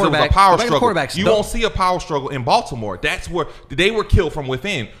back because to the it was a power struggle. You won't see a power struggle in Baltimore. That's where they were killed from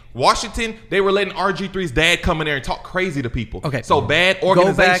within. Washington, they were letting RG3's dad come in there and talk crazy to people. Okay, so bad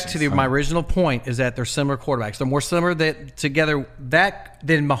organizations. Go back to my original point is that they're similar quarterbacks. They're more similar together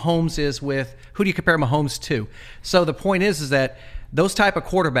than Mahomes is with. Who do you compare Mahomes to? So the point is that those type of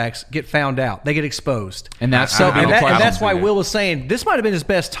quarterbacks get found out. They get exposed. And that's so, gonna be and, no that, and question. that's why I don't see Will was saying this might have been his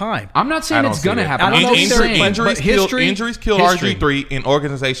best time. I'm not saying it's going to happen. I don't know either, Injuries but killed history RG3 and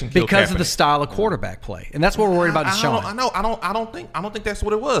organization killed because Kaepernick. of the style of quarterback play, and that's what we're worried about Deshaun. I don't think that's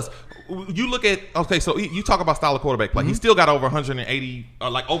what it was. You look at so you talk about style of quarterback play. He still got over 180,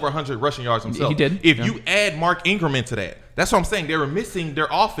 like over 100 rushing yards himself. He did. If you add Mark Ingram into that, that's what I'm saying. They were missing their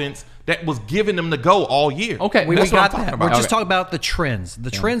offense that was giving them the go all year. Okay, we that's what got I'm talking that. about. We're just talking about the trends.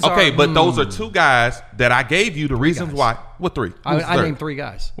 The trends are Okay, but those are two guys that I gave you the reasons guys. why. What three? Who was the I third? named 3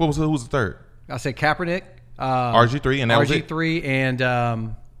 guys. Who was the third? I said Kaepernick, RG3, and that was it? RG3, and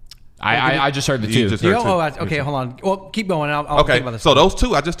I just heard the You two. just heard two. okay, hold on. Well, keep going. I'll think Okay, about this. so those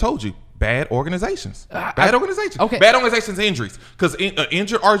two I just told you, bad organizations. Bad organizations. okay. Bad organizations, injuries. Because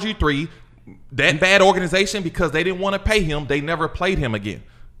injured RG3, that bad organization, because they didn't want to pay him, they never played him again.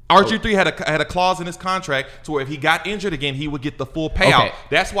 RG3 had a clause in his contract to where if he got injured again, he would get the full payout. Okay.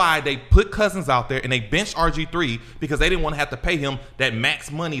 That's why they put Cousins out there and they benched RG3 because they didn't want to have to pay him that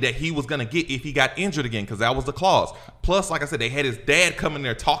max money that he was going to get if he got injured again, because that was the clause. Plus, like I said, they had his dad come in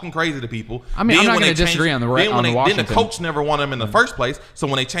there talking crazy to people. I mean, I'm not when gonna they disagree on the then when on the then Washington. the coach never wanted him in the first place. So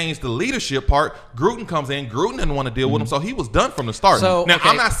when they changed the leadership part, Gruden comes in. Gruden didn't want to deal with him, so he was done from the start. So, now okay.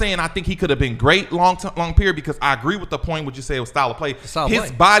 I'm not saying I think he could have been great long period, because I agree with the point what you say with style of play.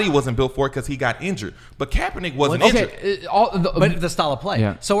 His body wasn't built for it because he got injured, but Kaepernick wasn't injured. But the style of play.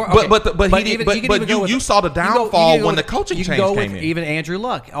 Yeah. So we're, okay. But you saw the downfall when the coaching you can change go came with in. Even Andrew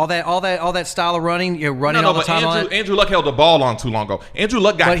Luck, all that style of running, you're running all the but time. Andrew Luck held the ball on too long ago. Andrew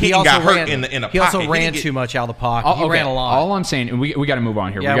Luck got hit and got hurt in the pocket. He also ran too much out of the pocket. He ran a lot. All I'm saying, and we got to move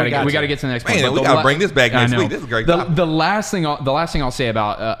on here. Yeah, we got to get to the next point. Man, But we got to bring this back next week. This is a great topic. The last thing I'll say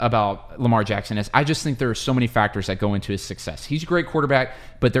about Lamar Jackson is I just think there are so many factors that go into his success. He's a great quarterback,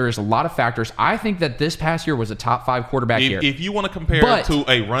 but there is a lot of factors. I think that this past year was a top 5 quarterback year. If you want to compare it to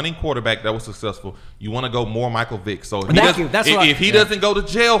a running quarterback that was successful, you want to go more Michael Vick. So if he doesn't go to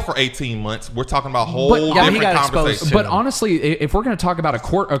jail for 18 months, we're talking about whole different conversation. But honestly, if we're going to talk about a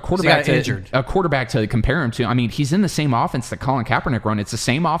quarterback to compare him to, I mean, he's in the same offense that Colin Kaepernick run. It's the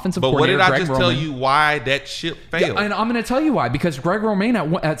same offensive coordinator. But what did I Greg just tell Roman. you why that ship failed? Yeah, and I'm going to tell you why. Because Greg Romaine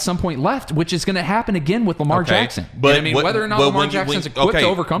at some point left, which is going to happen again with Lamar Jackson. But I mean, whether or not Lamar Jackson's equipped to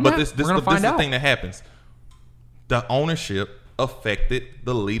overcome that, we're going to find out. This is the thing that happens. The ownership affected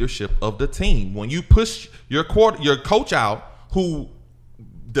the leadership of the team. When you push your coach out, who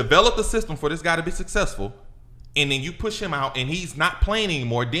developed the system for this guy to be successful, and then you push him out and he's not playing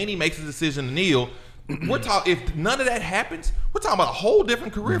anymore, then he makes a decision to kneel. If none of that happens, we're talking about a whole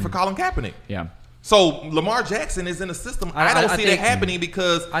different career for Colin Kaepernick. Yeah. So Lamar Jackson is in a system. I don't see that happening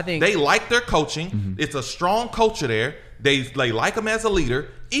because they like their coaching. It's a strong culture there. They like him as a leader.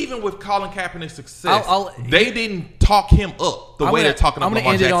 Even with Colin Kaepernick's success, they didn't talk him up the way they're talking about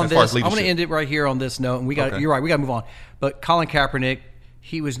Lamar Jackson as far as leadership. I'm going to end it right here on this note, and you're right. We got to move on. But Colin Kaepernick,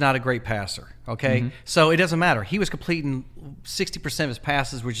 he was not a great passer. Okay, so it doesn't matter. He was completing 60% of his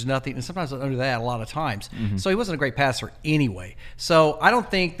passes, which is nothing, and sometimes under that a lot of times. So he wasn't a great passer anyway. So I don't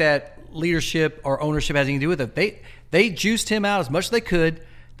think that leadership or ownership has anything to do with it. They juiced him out as much as they could.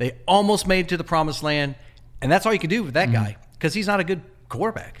 They almost made it to the promised land, and that's all you can do with that guy because he's not a good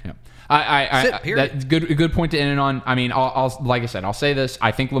quarterback. Yeah. That's good point to end it on. I mean, I'll like I said, I'll say this.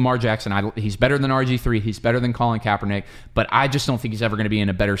 I think Lamar Jackson, he's better than RG3. He's better than Colin Kaepernick, but I just don't think he's ever going to be in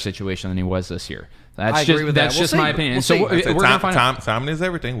a better situation than he was this year. I agree with that. That's just my opinion. So we're going to find out. Timing is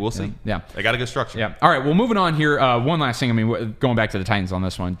everything. We'll see. Yeah. They got a good structure. Yeah. All right. Well, moving on here. One last thing. I mean, going back to the Titans on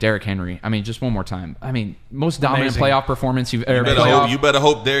this one, Derrick Henry. I mean, just one more time. I mean, most dominant playoff performance you've ever. You better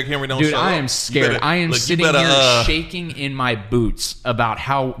hope Derrick Henry don't show up. Dude, I am scared. I am sitting here shaking in my boots about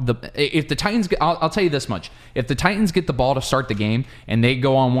how if the Titans get, I'll tell you this much. If the Titans get the ball to start the game and they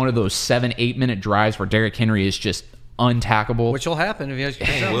go on one of those 7-8 minute drives where Derrick Henry is just untackable, which will happen if he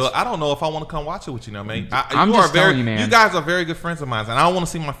has. Well, I don't know if I want to come watch it with you now, man. I'm just telling you, man. You guys are very good friends of mine, and I don't want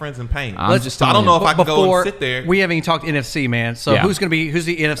to see my friends in pain. I don't know if I can go and sit there. We haven't even talked NFC, man. So who's the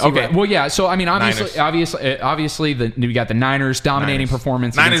NFC? Okay, rep? well, yeah. So I mean, obviously, we got the Niners dominating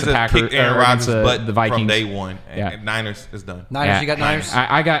performance against the Packers, kicked Aaron Rodgers' butt the Vikings from day one. Yeah. Niners is done. You got Niners.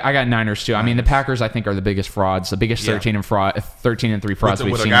 I got Niners too. I mean, the Packers I think are the biggest frauds, the biggest 13-3 frauds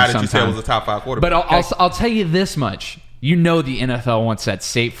we've with seen a guy in that some you said time. was a top 5 quarterback. But I'll tell you this much. You know the NFL wants that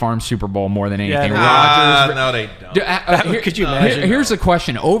State Farm Super Bowl more than anything. Rodgers, no, they don't. Could you imagine? Here's the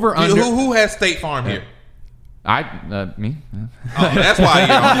question: over under. Who has State Farm here? Me. Oh, that's why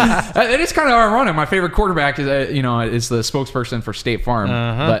you're on. It is kind of ironic. My favorite quarterback is is the spokesperson for State Farm.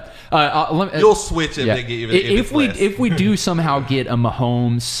 But You'll switch if they get you. If we do somehow get a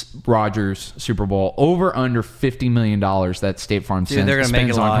Mahomes Rodgers Super Bowl over under $50 million that State Farm Dude, they're gonna spends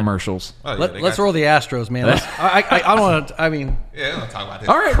make it a on lot. commercials. Oh, yeah, Let's roll the Astros, man. I don't want to. I mean, Yeah, we'll talk about this.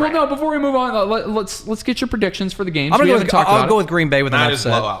 All right. Well, no. Before we move on, let's get your predictions for the games. I'm We gonna haven't talked I'll about go it. with Green Bay with an Niners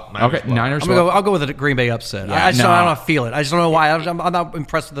upset. blowout. Okay, Niners. I'll go with a Green Bay upset. Yeah, I just no. don't feel it. I just don't know why. I'm not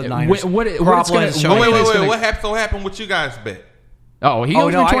impressed with the Niners. What it's Garoppolo gonna- has shown wait, me. wait. What happened? So what happened? What you guys bet? Oh, he Oh,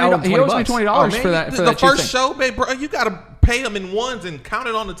 owes no, me I owe him $20. He owes me $20. $20 man, for that. the For that first Chiefs show, babe, bro, you got to pay them in ones and count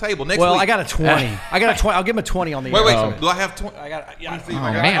it on the table. Next Well, week. I got a 20. I got a 20. I'll give him a 20 on the. Wait, year. do I have 20? I got. Yeah. Let me see if Oh,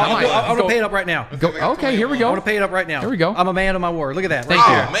 I got- man, Oh, I might- I'm gonna pay it up right now. Go, okay, here we I go. want to pay it up right now. Here we go. I'm a man of my word. Look at that. Thank Right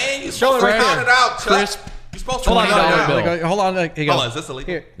you. there. Oh, man, you're Show supposed it to right count there. it out, Chuck. Crisp. You're supposed to Hold on. $20 bill. Hold on. Here you go. Hold on, is this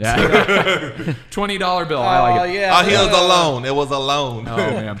illegal? Here. Yeah. $20 bill. I like it. yeah. He was a loan. It was a loan. Oh,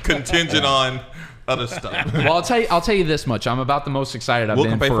 man. Contingent on other stuff. Well, I'll tell you this much. I'm about the most excited I've We'll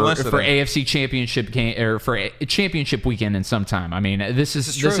been pay for lunch for today. AFC Championship game or for a championship weekend in some time. I mean, this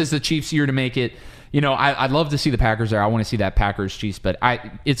is true. the Chiefs' year to make it. You know, I'd love to see the Packers there. I want to see that Packers Chiefs, but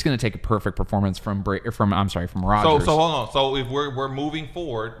it's going to take a perfect performance from Rodgers. So hold on. So if we're moving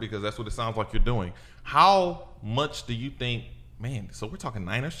forward, because that's what it sounds like you're doing, how much do you think, man, so we're talking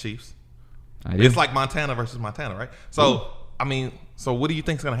Niners Chiefs. I do. It's like Montana versus Montana, right? So, I mean, so what do you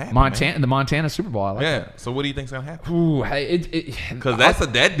think's going to happen? the Montana Super Bowl. I like Yeah. So what do you think's going to happen? Ooh, Because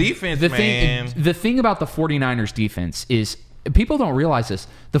that defense, man. The thing about the 49ers defense is people don't realize this.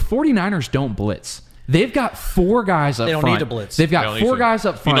 The 49ers don't blitz. They've got four guys up front. They don't need to blitz. They've They got don't need four to. guys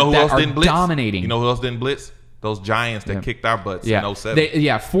up front You know who that else are didn't blitz? dominating. You know who else didn't blitz? Those Giants that kicked our butts in 07. They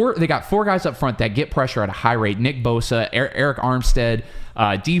got four guys up front that get pressure at a high rate. Nick Bosa, Eric Armstead,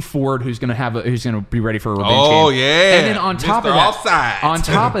 D Ford, who's going to be ready for a revenge Oh, game. yeah. And then on top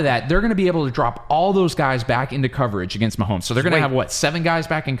Mr. of that, they're going to be able to drop all those guys back into coverage against Mahomes. So they're going to have 7 guys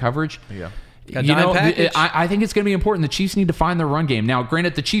back in coverage. Yeah. Got nine package. I think it's going to be important. The Chiefs need to find their run game. Now,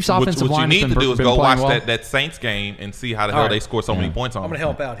 granted, the Chiefs' offensive What you line need has to been, do is been go playing watch well. that Saints game and see how the hell right. they score so many points on I'm them.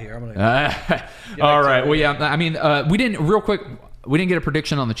 gonna help out here. I'm gonna. All right. Well, yeah. I mean, we didn't get a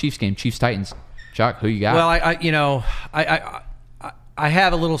prediction on the Chiefs game. Chiefs Titans. Chuck, who you got? Well, I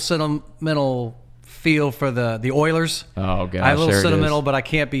have a little sentimental feel for the Oilers. Oh, gosh, I have a little there it sentimental, is. but I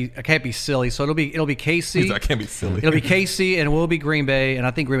can't be silly. So it'll be KC. I can't be silly. It'll be KC and it will be Green Bay, and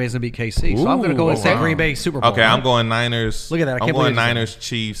I think Green Bay's gonna beat KC. So I'm gonna go and say Green Bay Super Bowl. Okay, I'm going Niners. Look at that, I can't I'm going believe it's- Niners,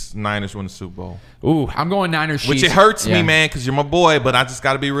 Chiefs. Niners win the Super Bowl. Ooh, I'm going Niners. Which Chiefs. it hurts me, Yeah. man, because you're my boy, but I just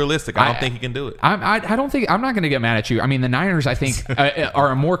got to be realistic. I don't think he can do it. I don't think I'm not going to get mad at you. I mean, the Niners, I think,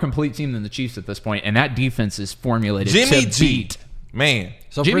 are a more complete team than the Chiefs at this point, and that defense is formulated Jimmy to G, beat. man.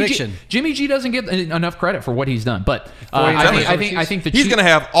 So Jimmy prediction. Jimmy G doesn't get enough credit for what he's done, but Before he I does think it, I think the He's Chiefs, going to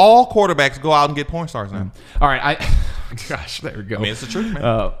have all quarterbacks go out and get porn stars now. all right. Gosh, there we go. I mean, it's the truth, man.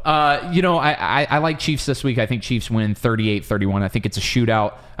 I like Chiefs this week. I think Chiefs win 38-31. I think it's a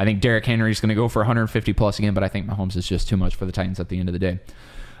shootout. I think Derrick Henry is going to go for 150 plus again, but I think Mahomes is just too much for the Titans at the end of the day.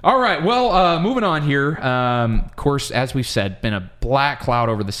 All right, well, moving on here. Of course, as we've said, been a black cloud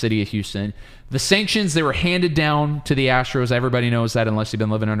over the city of Houston. The sanctions, they were handed down to the Astros. Everybody knows that unless you've been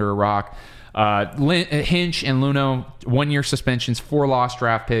living under a rock. Hinch and Luno, 1-year suspensions, 4 lost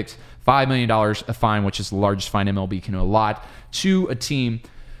draft picks, $5 million a fine, which is the largest fine MLB can allot to a team.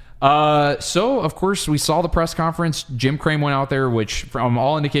 So, of course, we saw the press conference. Jim Crane went out there, which from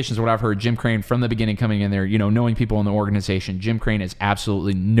all indications of what I've heard, Jim Crane from the beginning coming in there, knowing people in the organization, Jim Crane is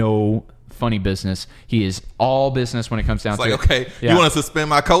absolutely no funny business. He is all business when it comes down It's to like, it. okay, Yeah. you want to suspend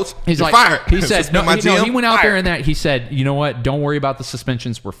my coach? He's You're like, fired. he said, Suspend my he GM? went out there Fired. and that he said, you know what? Don't worry about the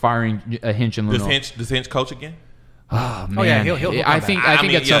suspensions. We're firing Hinch and Luno. Does Hinch coach again? Oh, man. Oh, yeah, he'll come I back. think I at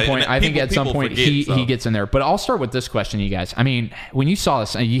mean, some yeah, point, and I think people- at some people point forget, he so. gets in there. But I'll start with this question, you guys. I mean, when you saw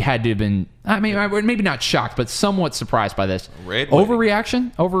this, you had to have been, maybe not shocked, but somewhat surprised by this. Red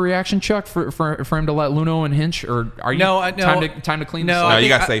Overreaction, Chuck, for him to let Luno and Hinch, or are you time to clean this No, up? No, I you think-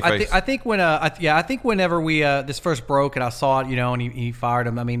 gotta save I face. think I think whenever we this first broke and I saw it, and he fired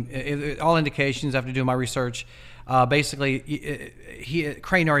him. I mean, all indications after doing my research, basically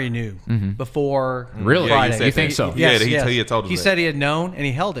Crane already knew before Really? Yeah, Friday. he said You think that. so? Yeah, Yes, he had told us He that. said he had known and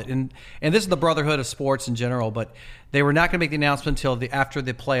he held it, and this is the brotherhood of sports in general. But they were not going to make the announcement until after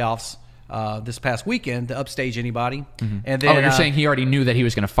the playoffs this past weekend to upstage anybody. And then you're saying he already knew that he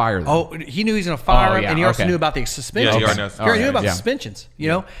was going to fire them. Oh, he knew he was going to fire Oh, him, yeah, and he also okay. knew about the suspensions. Yeah, he already knows. He already knew Alright, about yeah. the suspensions,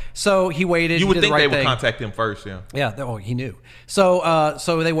 So he waited. You he would did think the right they would thing. contact him first, yeah. Yeah, he knew. So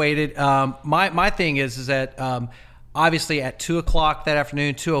they waited. My thing is that Obviously, at 2 o'clock that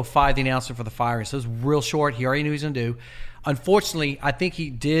afternoon, 2:05, the announcement for the firing. So it was real short. He already knew what he was going to do. Unfortunately, I think he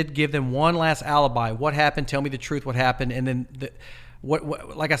did give them one last alibi. What happened? Tell me the truth. What happened? And then,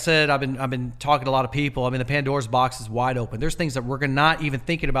 what like I said, I've been talking to a lot of people. I mean, the Pandora's box is wide open. There's things that we're not even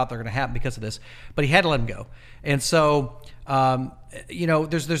thinking about that are going to happen because of this. But he had to let him go. And so,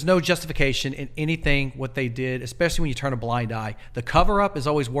 there's no justification in anything what they did, especially when you turn a blind eye. The cover-up is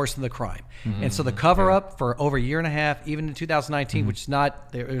always worse than the crime. And so the cover-up for over a year and a half, even in 2019, which is not,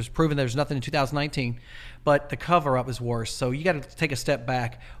 it was proven there's nothing in 2019, but the cover-up is worse. So you got to take a step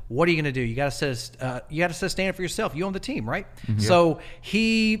back. What are you going to do? You got to set a stand for yourself. You own the team, right? So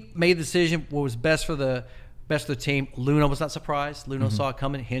he made the decision what was best for the team. Luna was not surprised. Luna saw it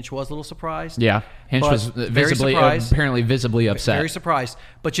coming. Hinch was a little surprised. Yeah, Hinch was apparently visibly upset. Very surprised.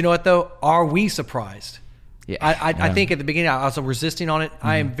 But you know what, though? Are we surprised? Yeah. I think at the beginning I was resisting on it.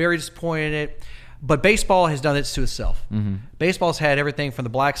 I am very disappointed in it. But baseball has done this to itself. Baseball's had everything from the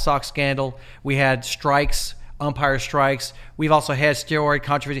Black Sox scandal. We had strikes, umpire strikes. We've also had steroid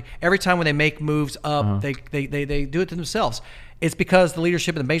controversy. Every time when they make moves up, they do it to themselves. It's because the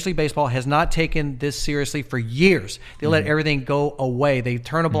leadership in the Major League Baseball has not taken this seriously for years. They let everything go away. They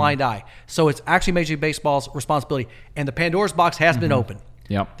turn a blind eye. So it's actually Major League Baseball's responsibility. And the Pandora's box has been open.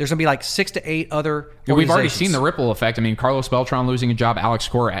 Yep. There's going to be like 6 to 8 other We've already seen the ripple effect. I mean, Carlos Beltran losing a job, Alex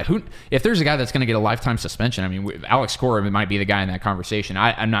Cora. If there's a guy that's going to get a lifetime suspension, I mean, Alex Cora might be the guy in that conversation.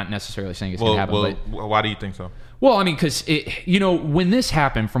 I'm not necessarily saying it's going to happen. But why do you think so? Well, I mean, because, when this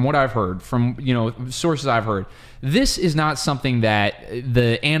happened, from what I've heard, from, sources I've heard, this is not something that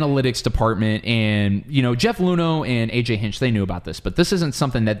the analytics department and, Jeff Luhnow and AJ Hinch, they knew about this, but this isn't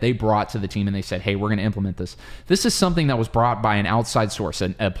something that they brought to the team and they said, hey, we're going to implement this. This is something that was brought by an outside source,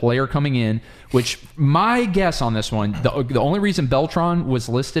 a player coming in, which my guess on this one, the only reason Beltran was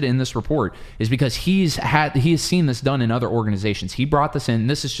listed in this report is because he has seen this done in other organizations. He brought this in.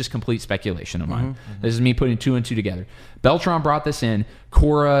 This is just complete speculation of mine. This is me putting 2 and 2 together. Beltran brought this in.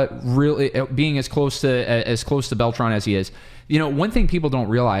 Cora really being as close to Beltran as he is. One thing people don't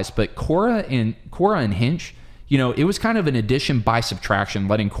realize, but Cora and Hinch, it was kind of an addition by subtraction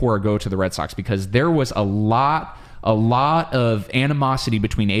letting Cora go to the Red Sox because there was a lot of animosity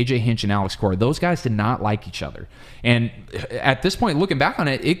between AJ Hinch and Alex Cora. Those guys did not like each other. And at this point, looking back on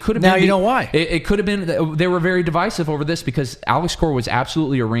it, it could have been... Now you know why. It could have been... They were very divisive over this because Alex Cora was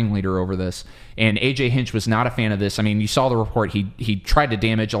absolutely a ringleader over this. And AJ Hinch was not a fan of this. I mean, you saw the report. He tried to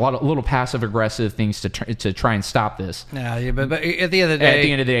damage a lot of little passive-aggressive things to try and stop this. Yeah, but at the end of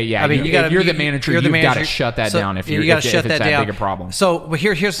the day... yeah. I mean, if you're the manager, you've got to shut that down if it's that big a problem. So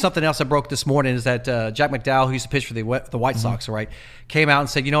here's something else that broke this morning is that Jack McDowell, who used to pitch for the White Sox, right, came out and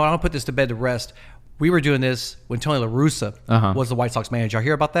said, I'm going to put this to bed to rest. We were doing this when Tony La Russa was the White Sox manager. I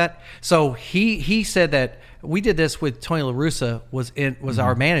hear about that. So he said that we did this with Tony La Russa was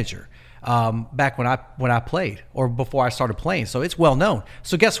our manager back when I played or before I started playing. So it's well known.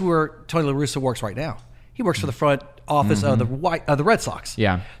 So guess where Tony La Russa works right now? He works for the front office of the Red Sox.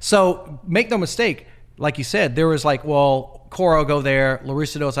 Yeah. So make no mistake, like you said, there was like, well, Cora will go there. La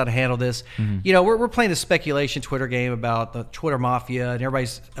Russa knows how to handle this. We're playing this speculation Twitter game about the Twitter mafia and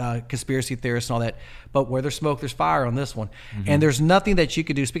everybody's conspiracy theorists and all that. But where there's smoke, there's fire on this one. And there's nothing that you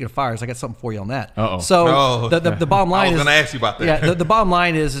could do. Speaking of fires, I got something for you on that. Uh-oh. So the bottom line is... I was going to ask you about that. Yeah, the bottom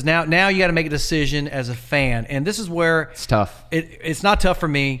line is now you got to make a decision as a fan. And this is where... It's tough. It's not tough for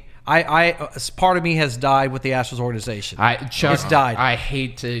me. Part of me has died with the Astros organization. It's died. I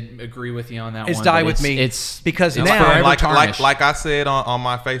hate to agree with you on that. It's died with me. It's because it's now, like I said on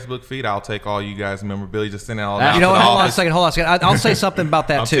my Facebook feed, I'll take all you guys' memorabilia. Just send it all out. Hold on a second. I'll say something about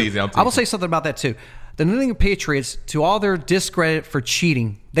that too. I'm teasing. I will say something about that too. The New England Patriots, to all their discredit for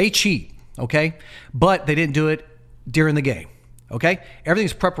cheating, they cheat, okay, but they didn't do it during the game. Okay?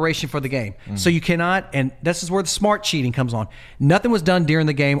 Everything's preparation for the game. So you cannot, and this is where the smart cheating comes on. Nothing was done during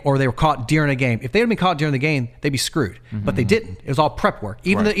the game or they were caught during a game. If they had been caught during the game, they'd be screwed. But they didn't. It was all prep work,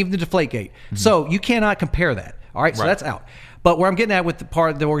 even the Deflategate. So you cannot compare that. All right? So that's out. But where I'm getting at with the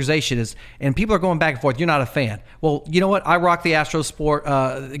part of the organization is, and people are going back and forth, you're not a fan. Well, you know what? I rock the Astros sport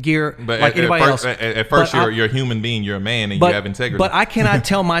gear like anybody else. At first, you're a human being. You're a man, and you have integrity. But I cannot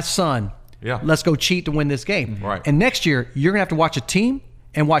tell my son, yeah, let's go cheat to win this game. Right. And next year, you're going to have to watch a team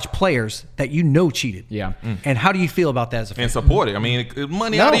and watch players that cheated. Yeah. And how do you feel about that as a fan? And support it. I mean,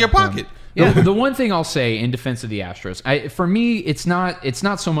 money out of your pocket. Yeah. The one thing I'll say in defense of the Astros, for me, it's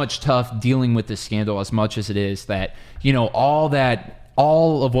not so much tough dealing with this scandal as much as it is that,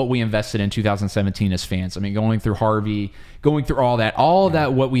 all of what we invested in 2017 as fans. I mean, going through Harvey, going through all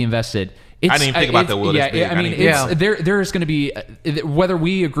that, what we invested, I didn't even think about that. Will Yeah, I mean, there's going to be, whether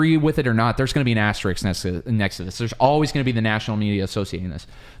we agree with it or not, there's going to be an asterisk next to this. There's always going to be the national media associating this.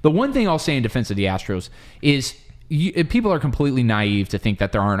 The one thing I'll say in defense of the Astros is people are completely naive to think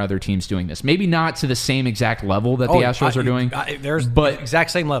that there aren't other teams doing this. Maybe not to the same exact level that the Astros are doing. There's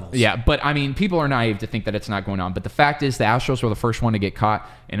exact same levels. Yeah, but I mean, people are naive to think that it's not going on. But the fact is, the Astros were the first one to get caught,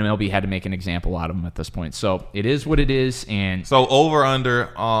 and MLB had to make an example out of them at this point. So it is what it is. And so over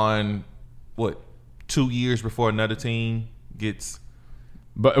under on what 2 years before another team gets.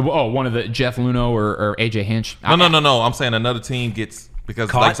 But one of the Jeff Luhnow or AJ Hinch. No. I'm saying another team gets.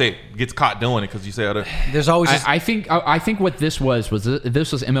 Because, caught? like I say, gets caught doing it because you say other. There's always. I think what this was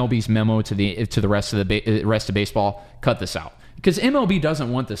MLB's memo to the rest of the baseball. Cut this out because MLB doesn't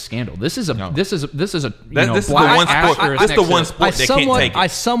want this scandal. This is the one sport they can't take it. I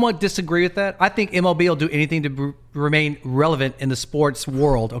somewhat disagree with that. I think MLB will do anything to remain relevant in the sports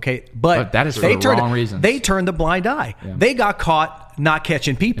world. Okay, but that is for the wrong reasons. They turned the blind eye. Yeah. They got caught not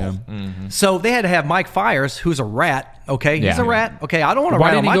catching people. Yeah. Mm-hmm. So they had to have Mike Fiers, who's a rat. Okay, he's a rat. Okay, I don't want to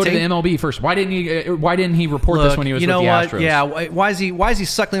rat on my team. Why didn't he go to the MLB first? Why didn't he report this when he was with the Astros? Yeah, why is he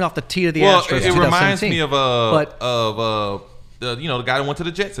suckling off the tee of the Astros? It reminds me of the guy that went to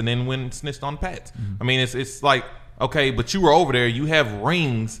the Jets and then snitched on the Pats. Mm-hmm. I mean, it's like, okay, but you were over there. You have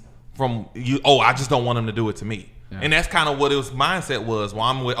rings from you. Oh, I just don't want him to do it to me. Yeah. And that's kind of what his mindset was. Well,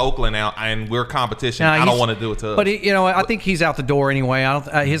 I'm with Oakland now, and we're competition. I don't want to do it to us. But I think he's out the door anyway.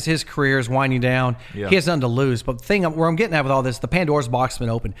 His career is winding down. Yeah. He has nothing to lose. But the thing where I'm getting at with all this, the Pandora's box has been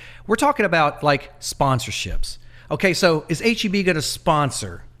open. We're talking about like sponsorships. Okay, so is HEB going to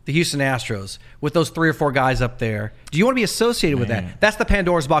sponsor the Houston Astros with those 3 or 4 guys up there? Do you want to be associated with that? That's the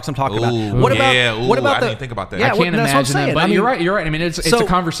Pandora's box I'm talking about. What about I didn't think about that. Yeah, I can't imagine that. But you're right. I mean, it's a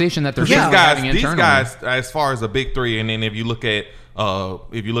conversation that they're having internally. These guys, as far as the big 3, and then if you look at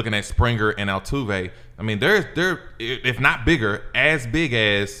looking at Springer and Altuve, I mean, they're if not bigger, as big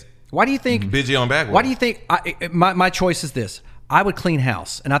as. Why do you think Biggio and Bagwell? Why do you think my choice is this? I would clean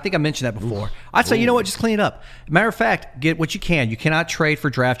house, and I think I mentioned that before. I'd say, you know what, just clean it up. Matter of fact, get what you can. You cannot trade for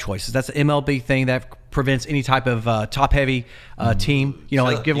draft choices. That's an MLB thing that prevents any type of top-heavy team.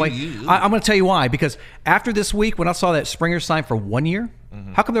 Like giveaway. I'm going to tell you why. Because after this week, when I saw that Springer signed for 1 year,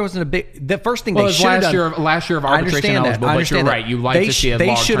 how come there wasn't a big? The first thing they should have done. Last year of arbitration eligible, but you're right. You like to see a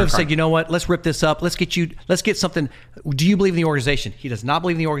They should have said, you know what? Let's rip this up. Let's get something. Do you believe in the organization? He does not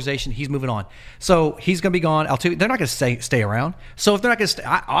believe in the organization. He's moving on. So he's going to be gone. Altuve, they're not going to stay around. So if they're not going to stay,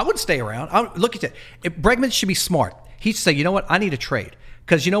 I would stay around. Look at that. Bregman should be smart. He should say, you know what? I need a trade.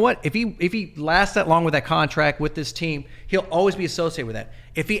 Because you know what? If he lasts that long with that contract with this team, he'll always be associated with that.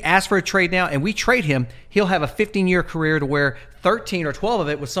 If he asks for a trade now and we trade him, he'll have a 15-year career to where 13 or 12 of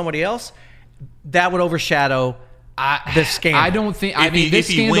it with somebody else. That would overshadow the scandal. I don't think. This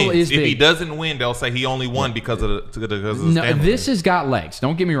scandal is big. If he doesn't win, they'll say he only won because of the scandal. This has got legs.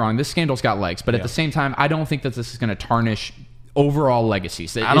 Don't get me wrong. This scandal's got legs. But at the same time, I don't think that this is going to tarnish overall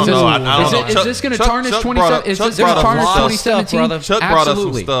legacies. I don't know. Is this going to tarnish 2017? Is this going to tarnish 2017? Chuck brought us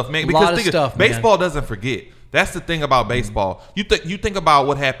some stuff, man. Because baseball doesn't forget. That's the thing about baseball. You think about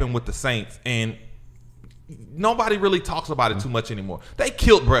what happened with the Saints, and nobody really talks about it too much anymore. They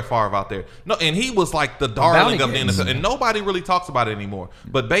killed Brett Favre out there. No, and he was like the darling of the NFL, and nobody really talks about it anymore.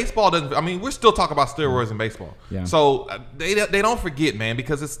 But baseball doesn't. I mean, we're still talking about steroids in baseball. Yeah. So they don't forget, man,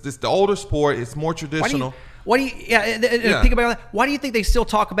 because it's the older sport. It's more traditional. Think about that. Why do you think they still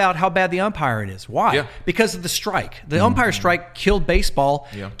talk about how bad the umpiring is? Why? Yeah. Because of the strike. The umpire strike killed baseball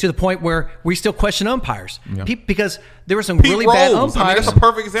to the point where we still question umpires. Yeah. Because there were some really bad umpires. I mean, that's a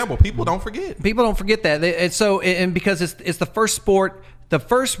perfect example. People don't forget. People don't forget that. And because it's the first sport. The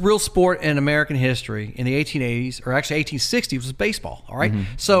first real sport in American history in the 1880s, or actually 1860s, was baseball. All right,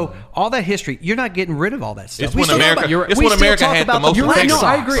 so all that history, you're not getting rid of all that stuff. It's when America had the most.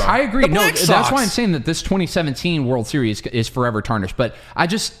 I agree. No, that's why I'm saying that this 2017 World Series is forever tarnished. But I'm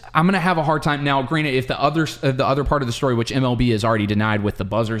going to have a hard time now. Granted, if the other part of the story, which MLB has already denied with the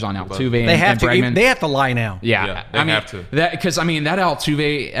buzzers on Altuve and Bregman, they have to lie now. Yeah, they have to. That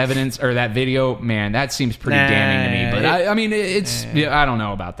Altuve evidence or that video, man, that seems pretty damning to me. But it's. I don't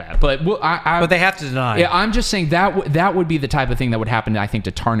know about that, but but they have to deny. Yeah, I'm just saying that would be the type of thing that would happen, I think,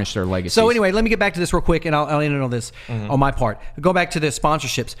 to tarnish their legacy. So anyway, let me get back to this real quick, and I'll end it on this on my part. Go back to the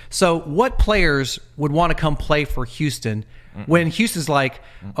sponsorships. So what players would want to come play for Houston when Houston's like,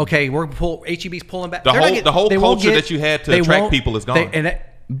 okay, HEB's pulling back? The whole culture that you had to attract people is gone.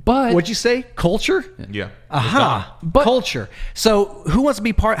 But what'd you say? Culture? Yeah. But culture. So who wants to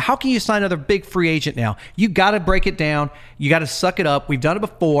be part? How can you sign another big free agent now? You got to break it down. You got to suck it up. We've done it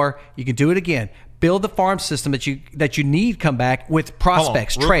before. You can do it again. build the farm system that you need come back with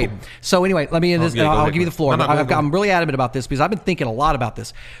prospects, real trade. quick. So anyway, let me end this, yeah, and go I'll ahead, give you the floor. No, go ahead. I'm really adamant about this because I've been thinking a lot about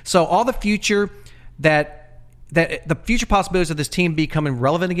this. So all the future that the future possibilities of this team becoming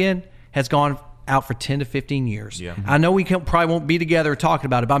relevant again has gone out for 10 to 15 years. Yeah. I know we probably won't be together talking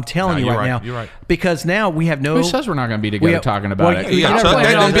about it, but I'm telling you you're right right. now, You're right. because now we have no. Who says we're not going to be together talking about it? Yeah, You're Chuck,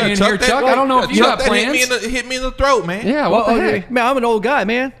 planning on that- being Chuck, here, that- Chuck. I don't know if you Chuck, got that plans. hit me in the throat, man. Yeah, what the heck? Man, I'm an old guy,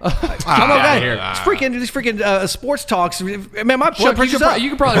 man. I'm an old guy. These freaking sports talks. Man, my blood Chuck, you pressure's could, up. you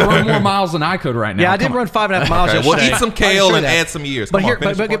could probably run more miles than I could right now. Yeah, I did Come on. run 5.5 miles Okay, yesterday. well, eat some I can kale show and that. add some years. But Come on, here,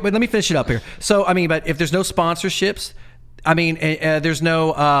 finish your point. but let me finish it up here. So, I mean, but if there's no sponsorships, I mean, there's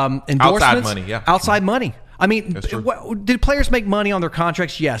no endorsements. money, yeah. Outside money. I mean, That's true. did players make money on their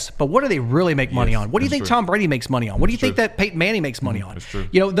contracts? Yes. But what do they really make money on? What do you that's think true. Tom Brady makes money on? What do you think true. that Peyton Manning makes money on? That's true.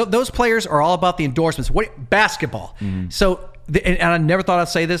 You know, those players are all about the endorsements. Basketball. So, and I never thought I'd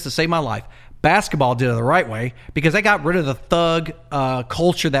say this to save my life. Basketball did it the right way because they got rid of the thug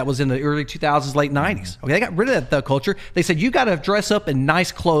culture that was in the early 2000s, late 90s. Okay, they got rid of that thug culture. They said you got to dress up in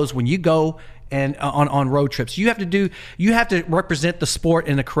nice clothes when you go and on road trips. You have to represent the sport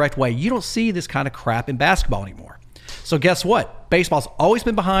in the correct way. You don't see this kind of crap in basketball anymore. So guess what? Baseball's always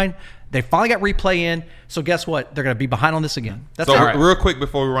been behind. They finally got replay in. So guess what? They're going to be behind on this again. That's So all right. real quick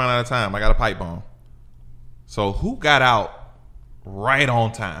before we run out of time, I got a pipe bomb. So who got out right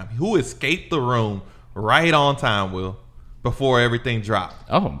on time? Who escaped the room right on time, Will, before everything dropped?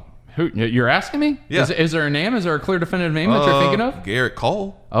 Oh, who? You're asking me? Yeah. Is there a name? Is there a clear definitive name that you're thinking of? Garrett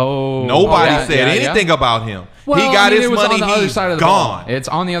Cole. Oh, Nobody yeah, said yeah, anything yeah. about him. Well, he got I mean, his it was money. on the other He's side of the gone. ball. It's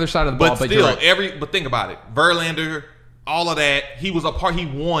on the other side of the ball, But but you're still, right. but think about it. Verlander, all of that. He was a part. He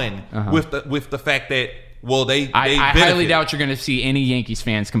won with the fact that they I highly benefited. doubt you're going to see any Yankees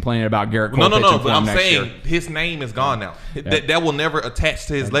fans complaining about Garrett Cole No. pitching for But him I'm next saying year. his name is gone now. That will never attach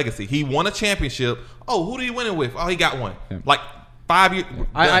to his legacy. He won a championship. Oh, who did he win it with? Oh, he got one. Like 5 years.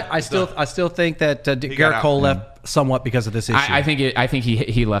 I still think that Garrett out. Cole left somewhat because of this issue. I think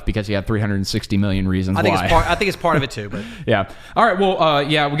he left because he had 360 million reasons I think why. it's part of it too. But Yeah. All right. Well,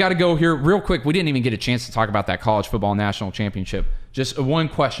 we got to go here real quick. We didn't even get a chance to talk about that college football national championship. Just one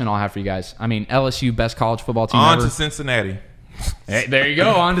question I'll have for you guys. I mean, LSU, best college football team On ever. to Cincinnati. Hey, there you go.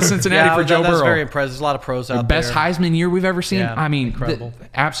 On to Cincinnati for Joe that's Burrow. very impressive. There's a lot of pros out Best there. Heisman year we've ever seen. Yeah, I mean, incredible.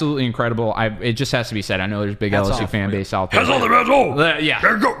 absolutely incredible. It just has to be said. I know there's a big Hats LSU off. fan base out there. Yeah.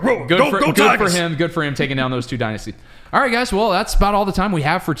 Go Good for him. Good for him taking down those two dynasties. All right, guys. Well, that's about all the time we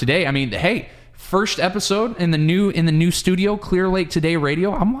have for today. I mean, hey, first episode in the new studio, Clear Lake Today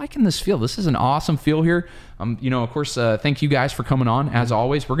Radio. I'm liking this feel. This is an awesome feel here. Of course, thank you guys for coming on. As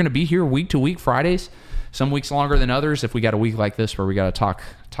always, we're going to be here week to week Fridays. Some weeks longer than others. If we got a week like this where we got to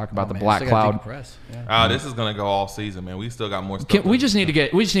talk about the black cloud. This is gonna go all season, man. We still got more stuff. We just need to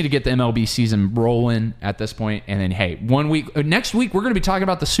get the MLB season rolling at this point, and then hey, next week we're going to be talking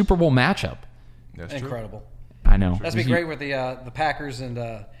about the Super Bowl matchup. That's true. Incredible. I know That's be great with the Packers and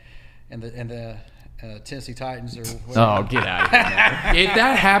the Tennessee Titans or whatever. Oh, get out of here! Man. If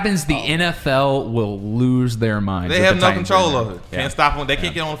that happens, the NFL will lose their minds. They if have the no Titans control are of there. it. Yeah. Can't stop them. They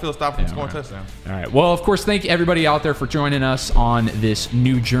can't get on the field, stop them from scoring touchdowns. All right. Well, of course, thank everybody out there for joining us on this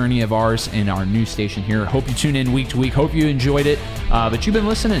new journey of ours in our new station here. Hope you tune in week to week. Hope you enjoyed it. But you've been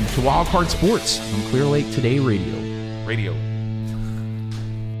listening to Wild Card Sports on Clear Lake Today Radio.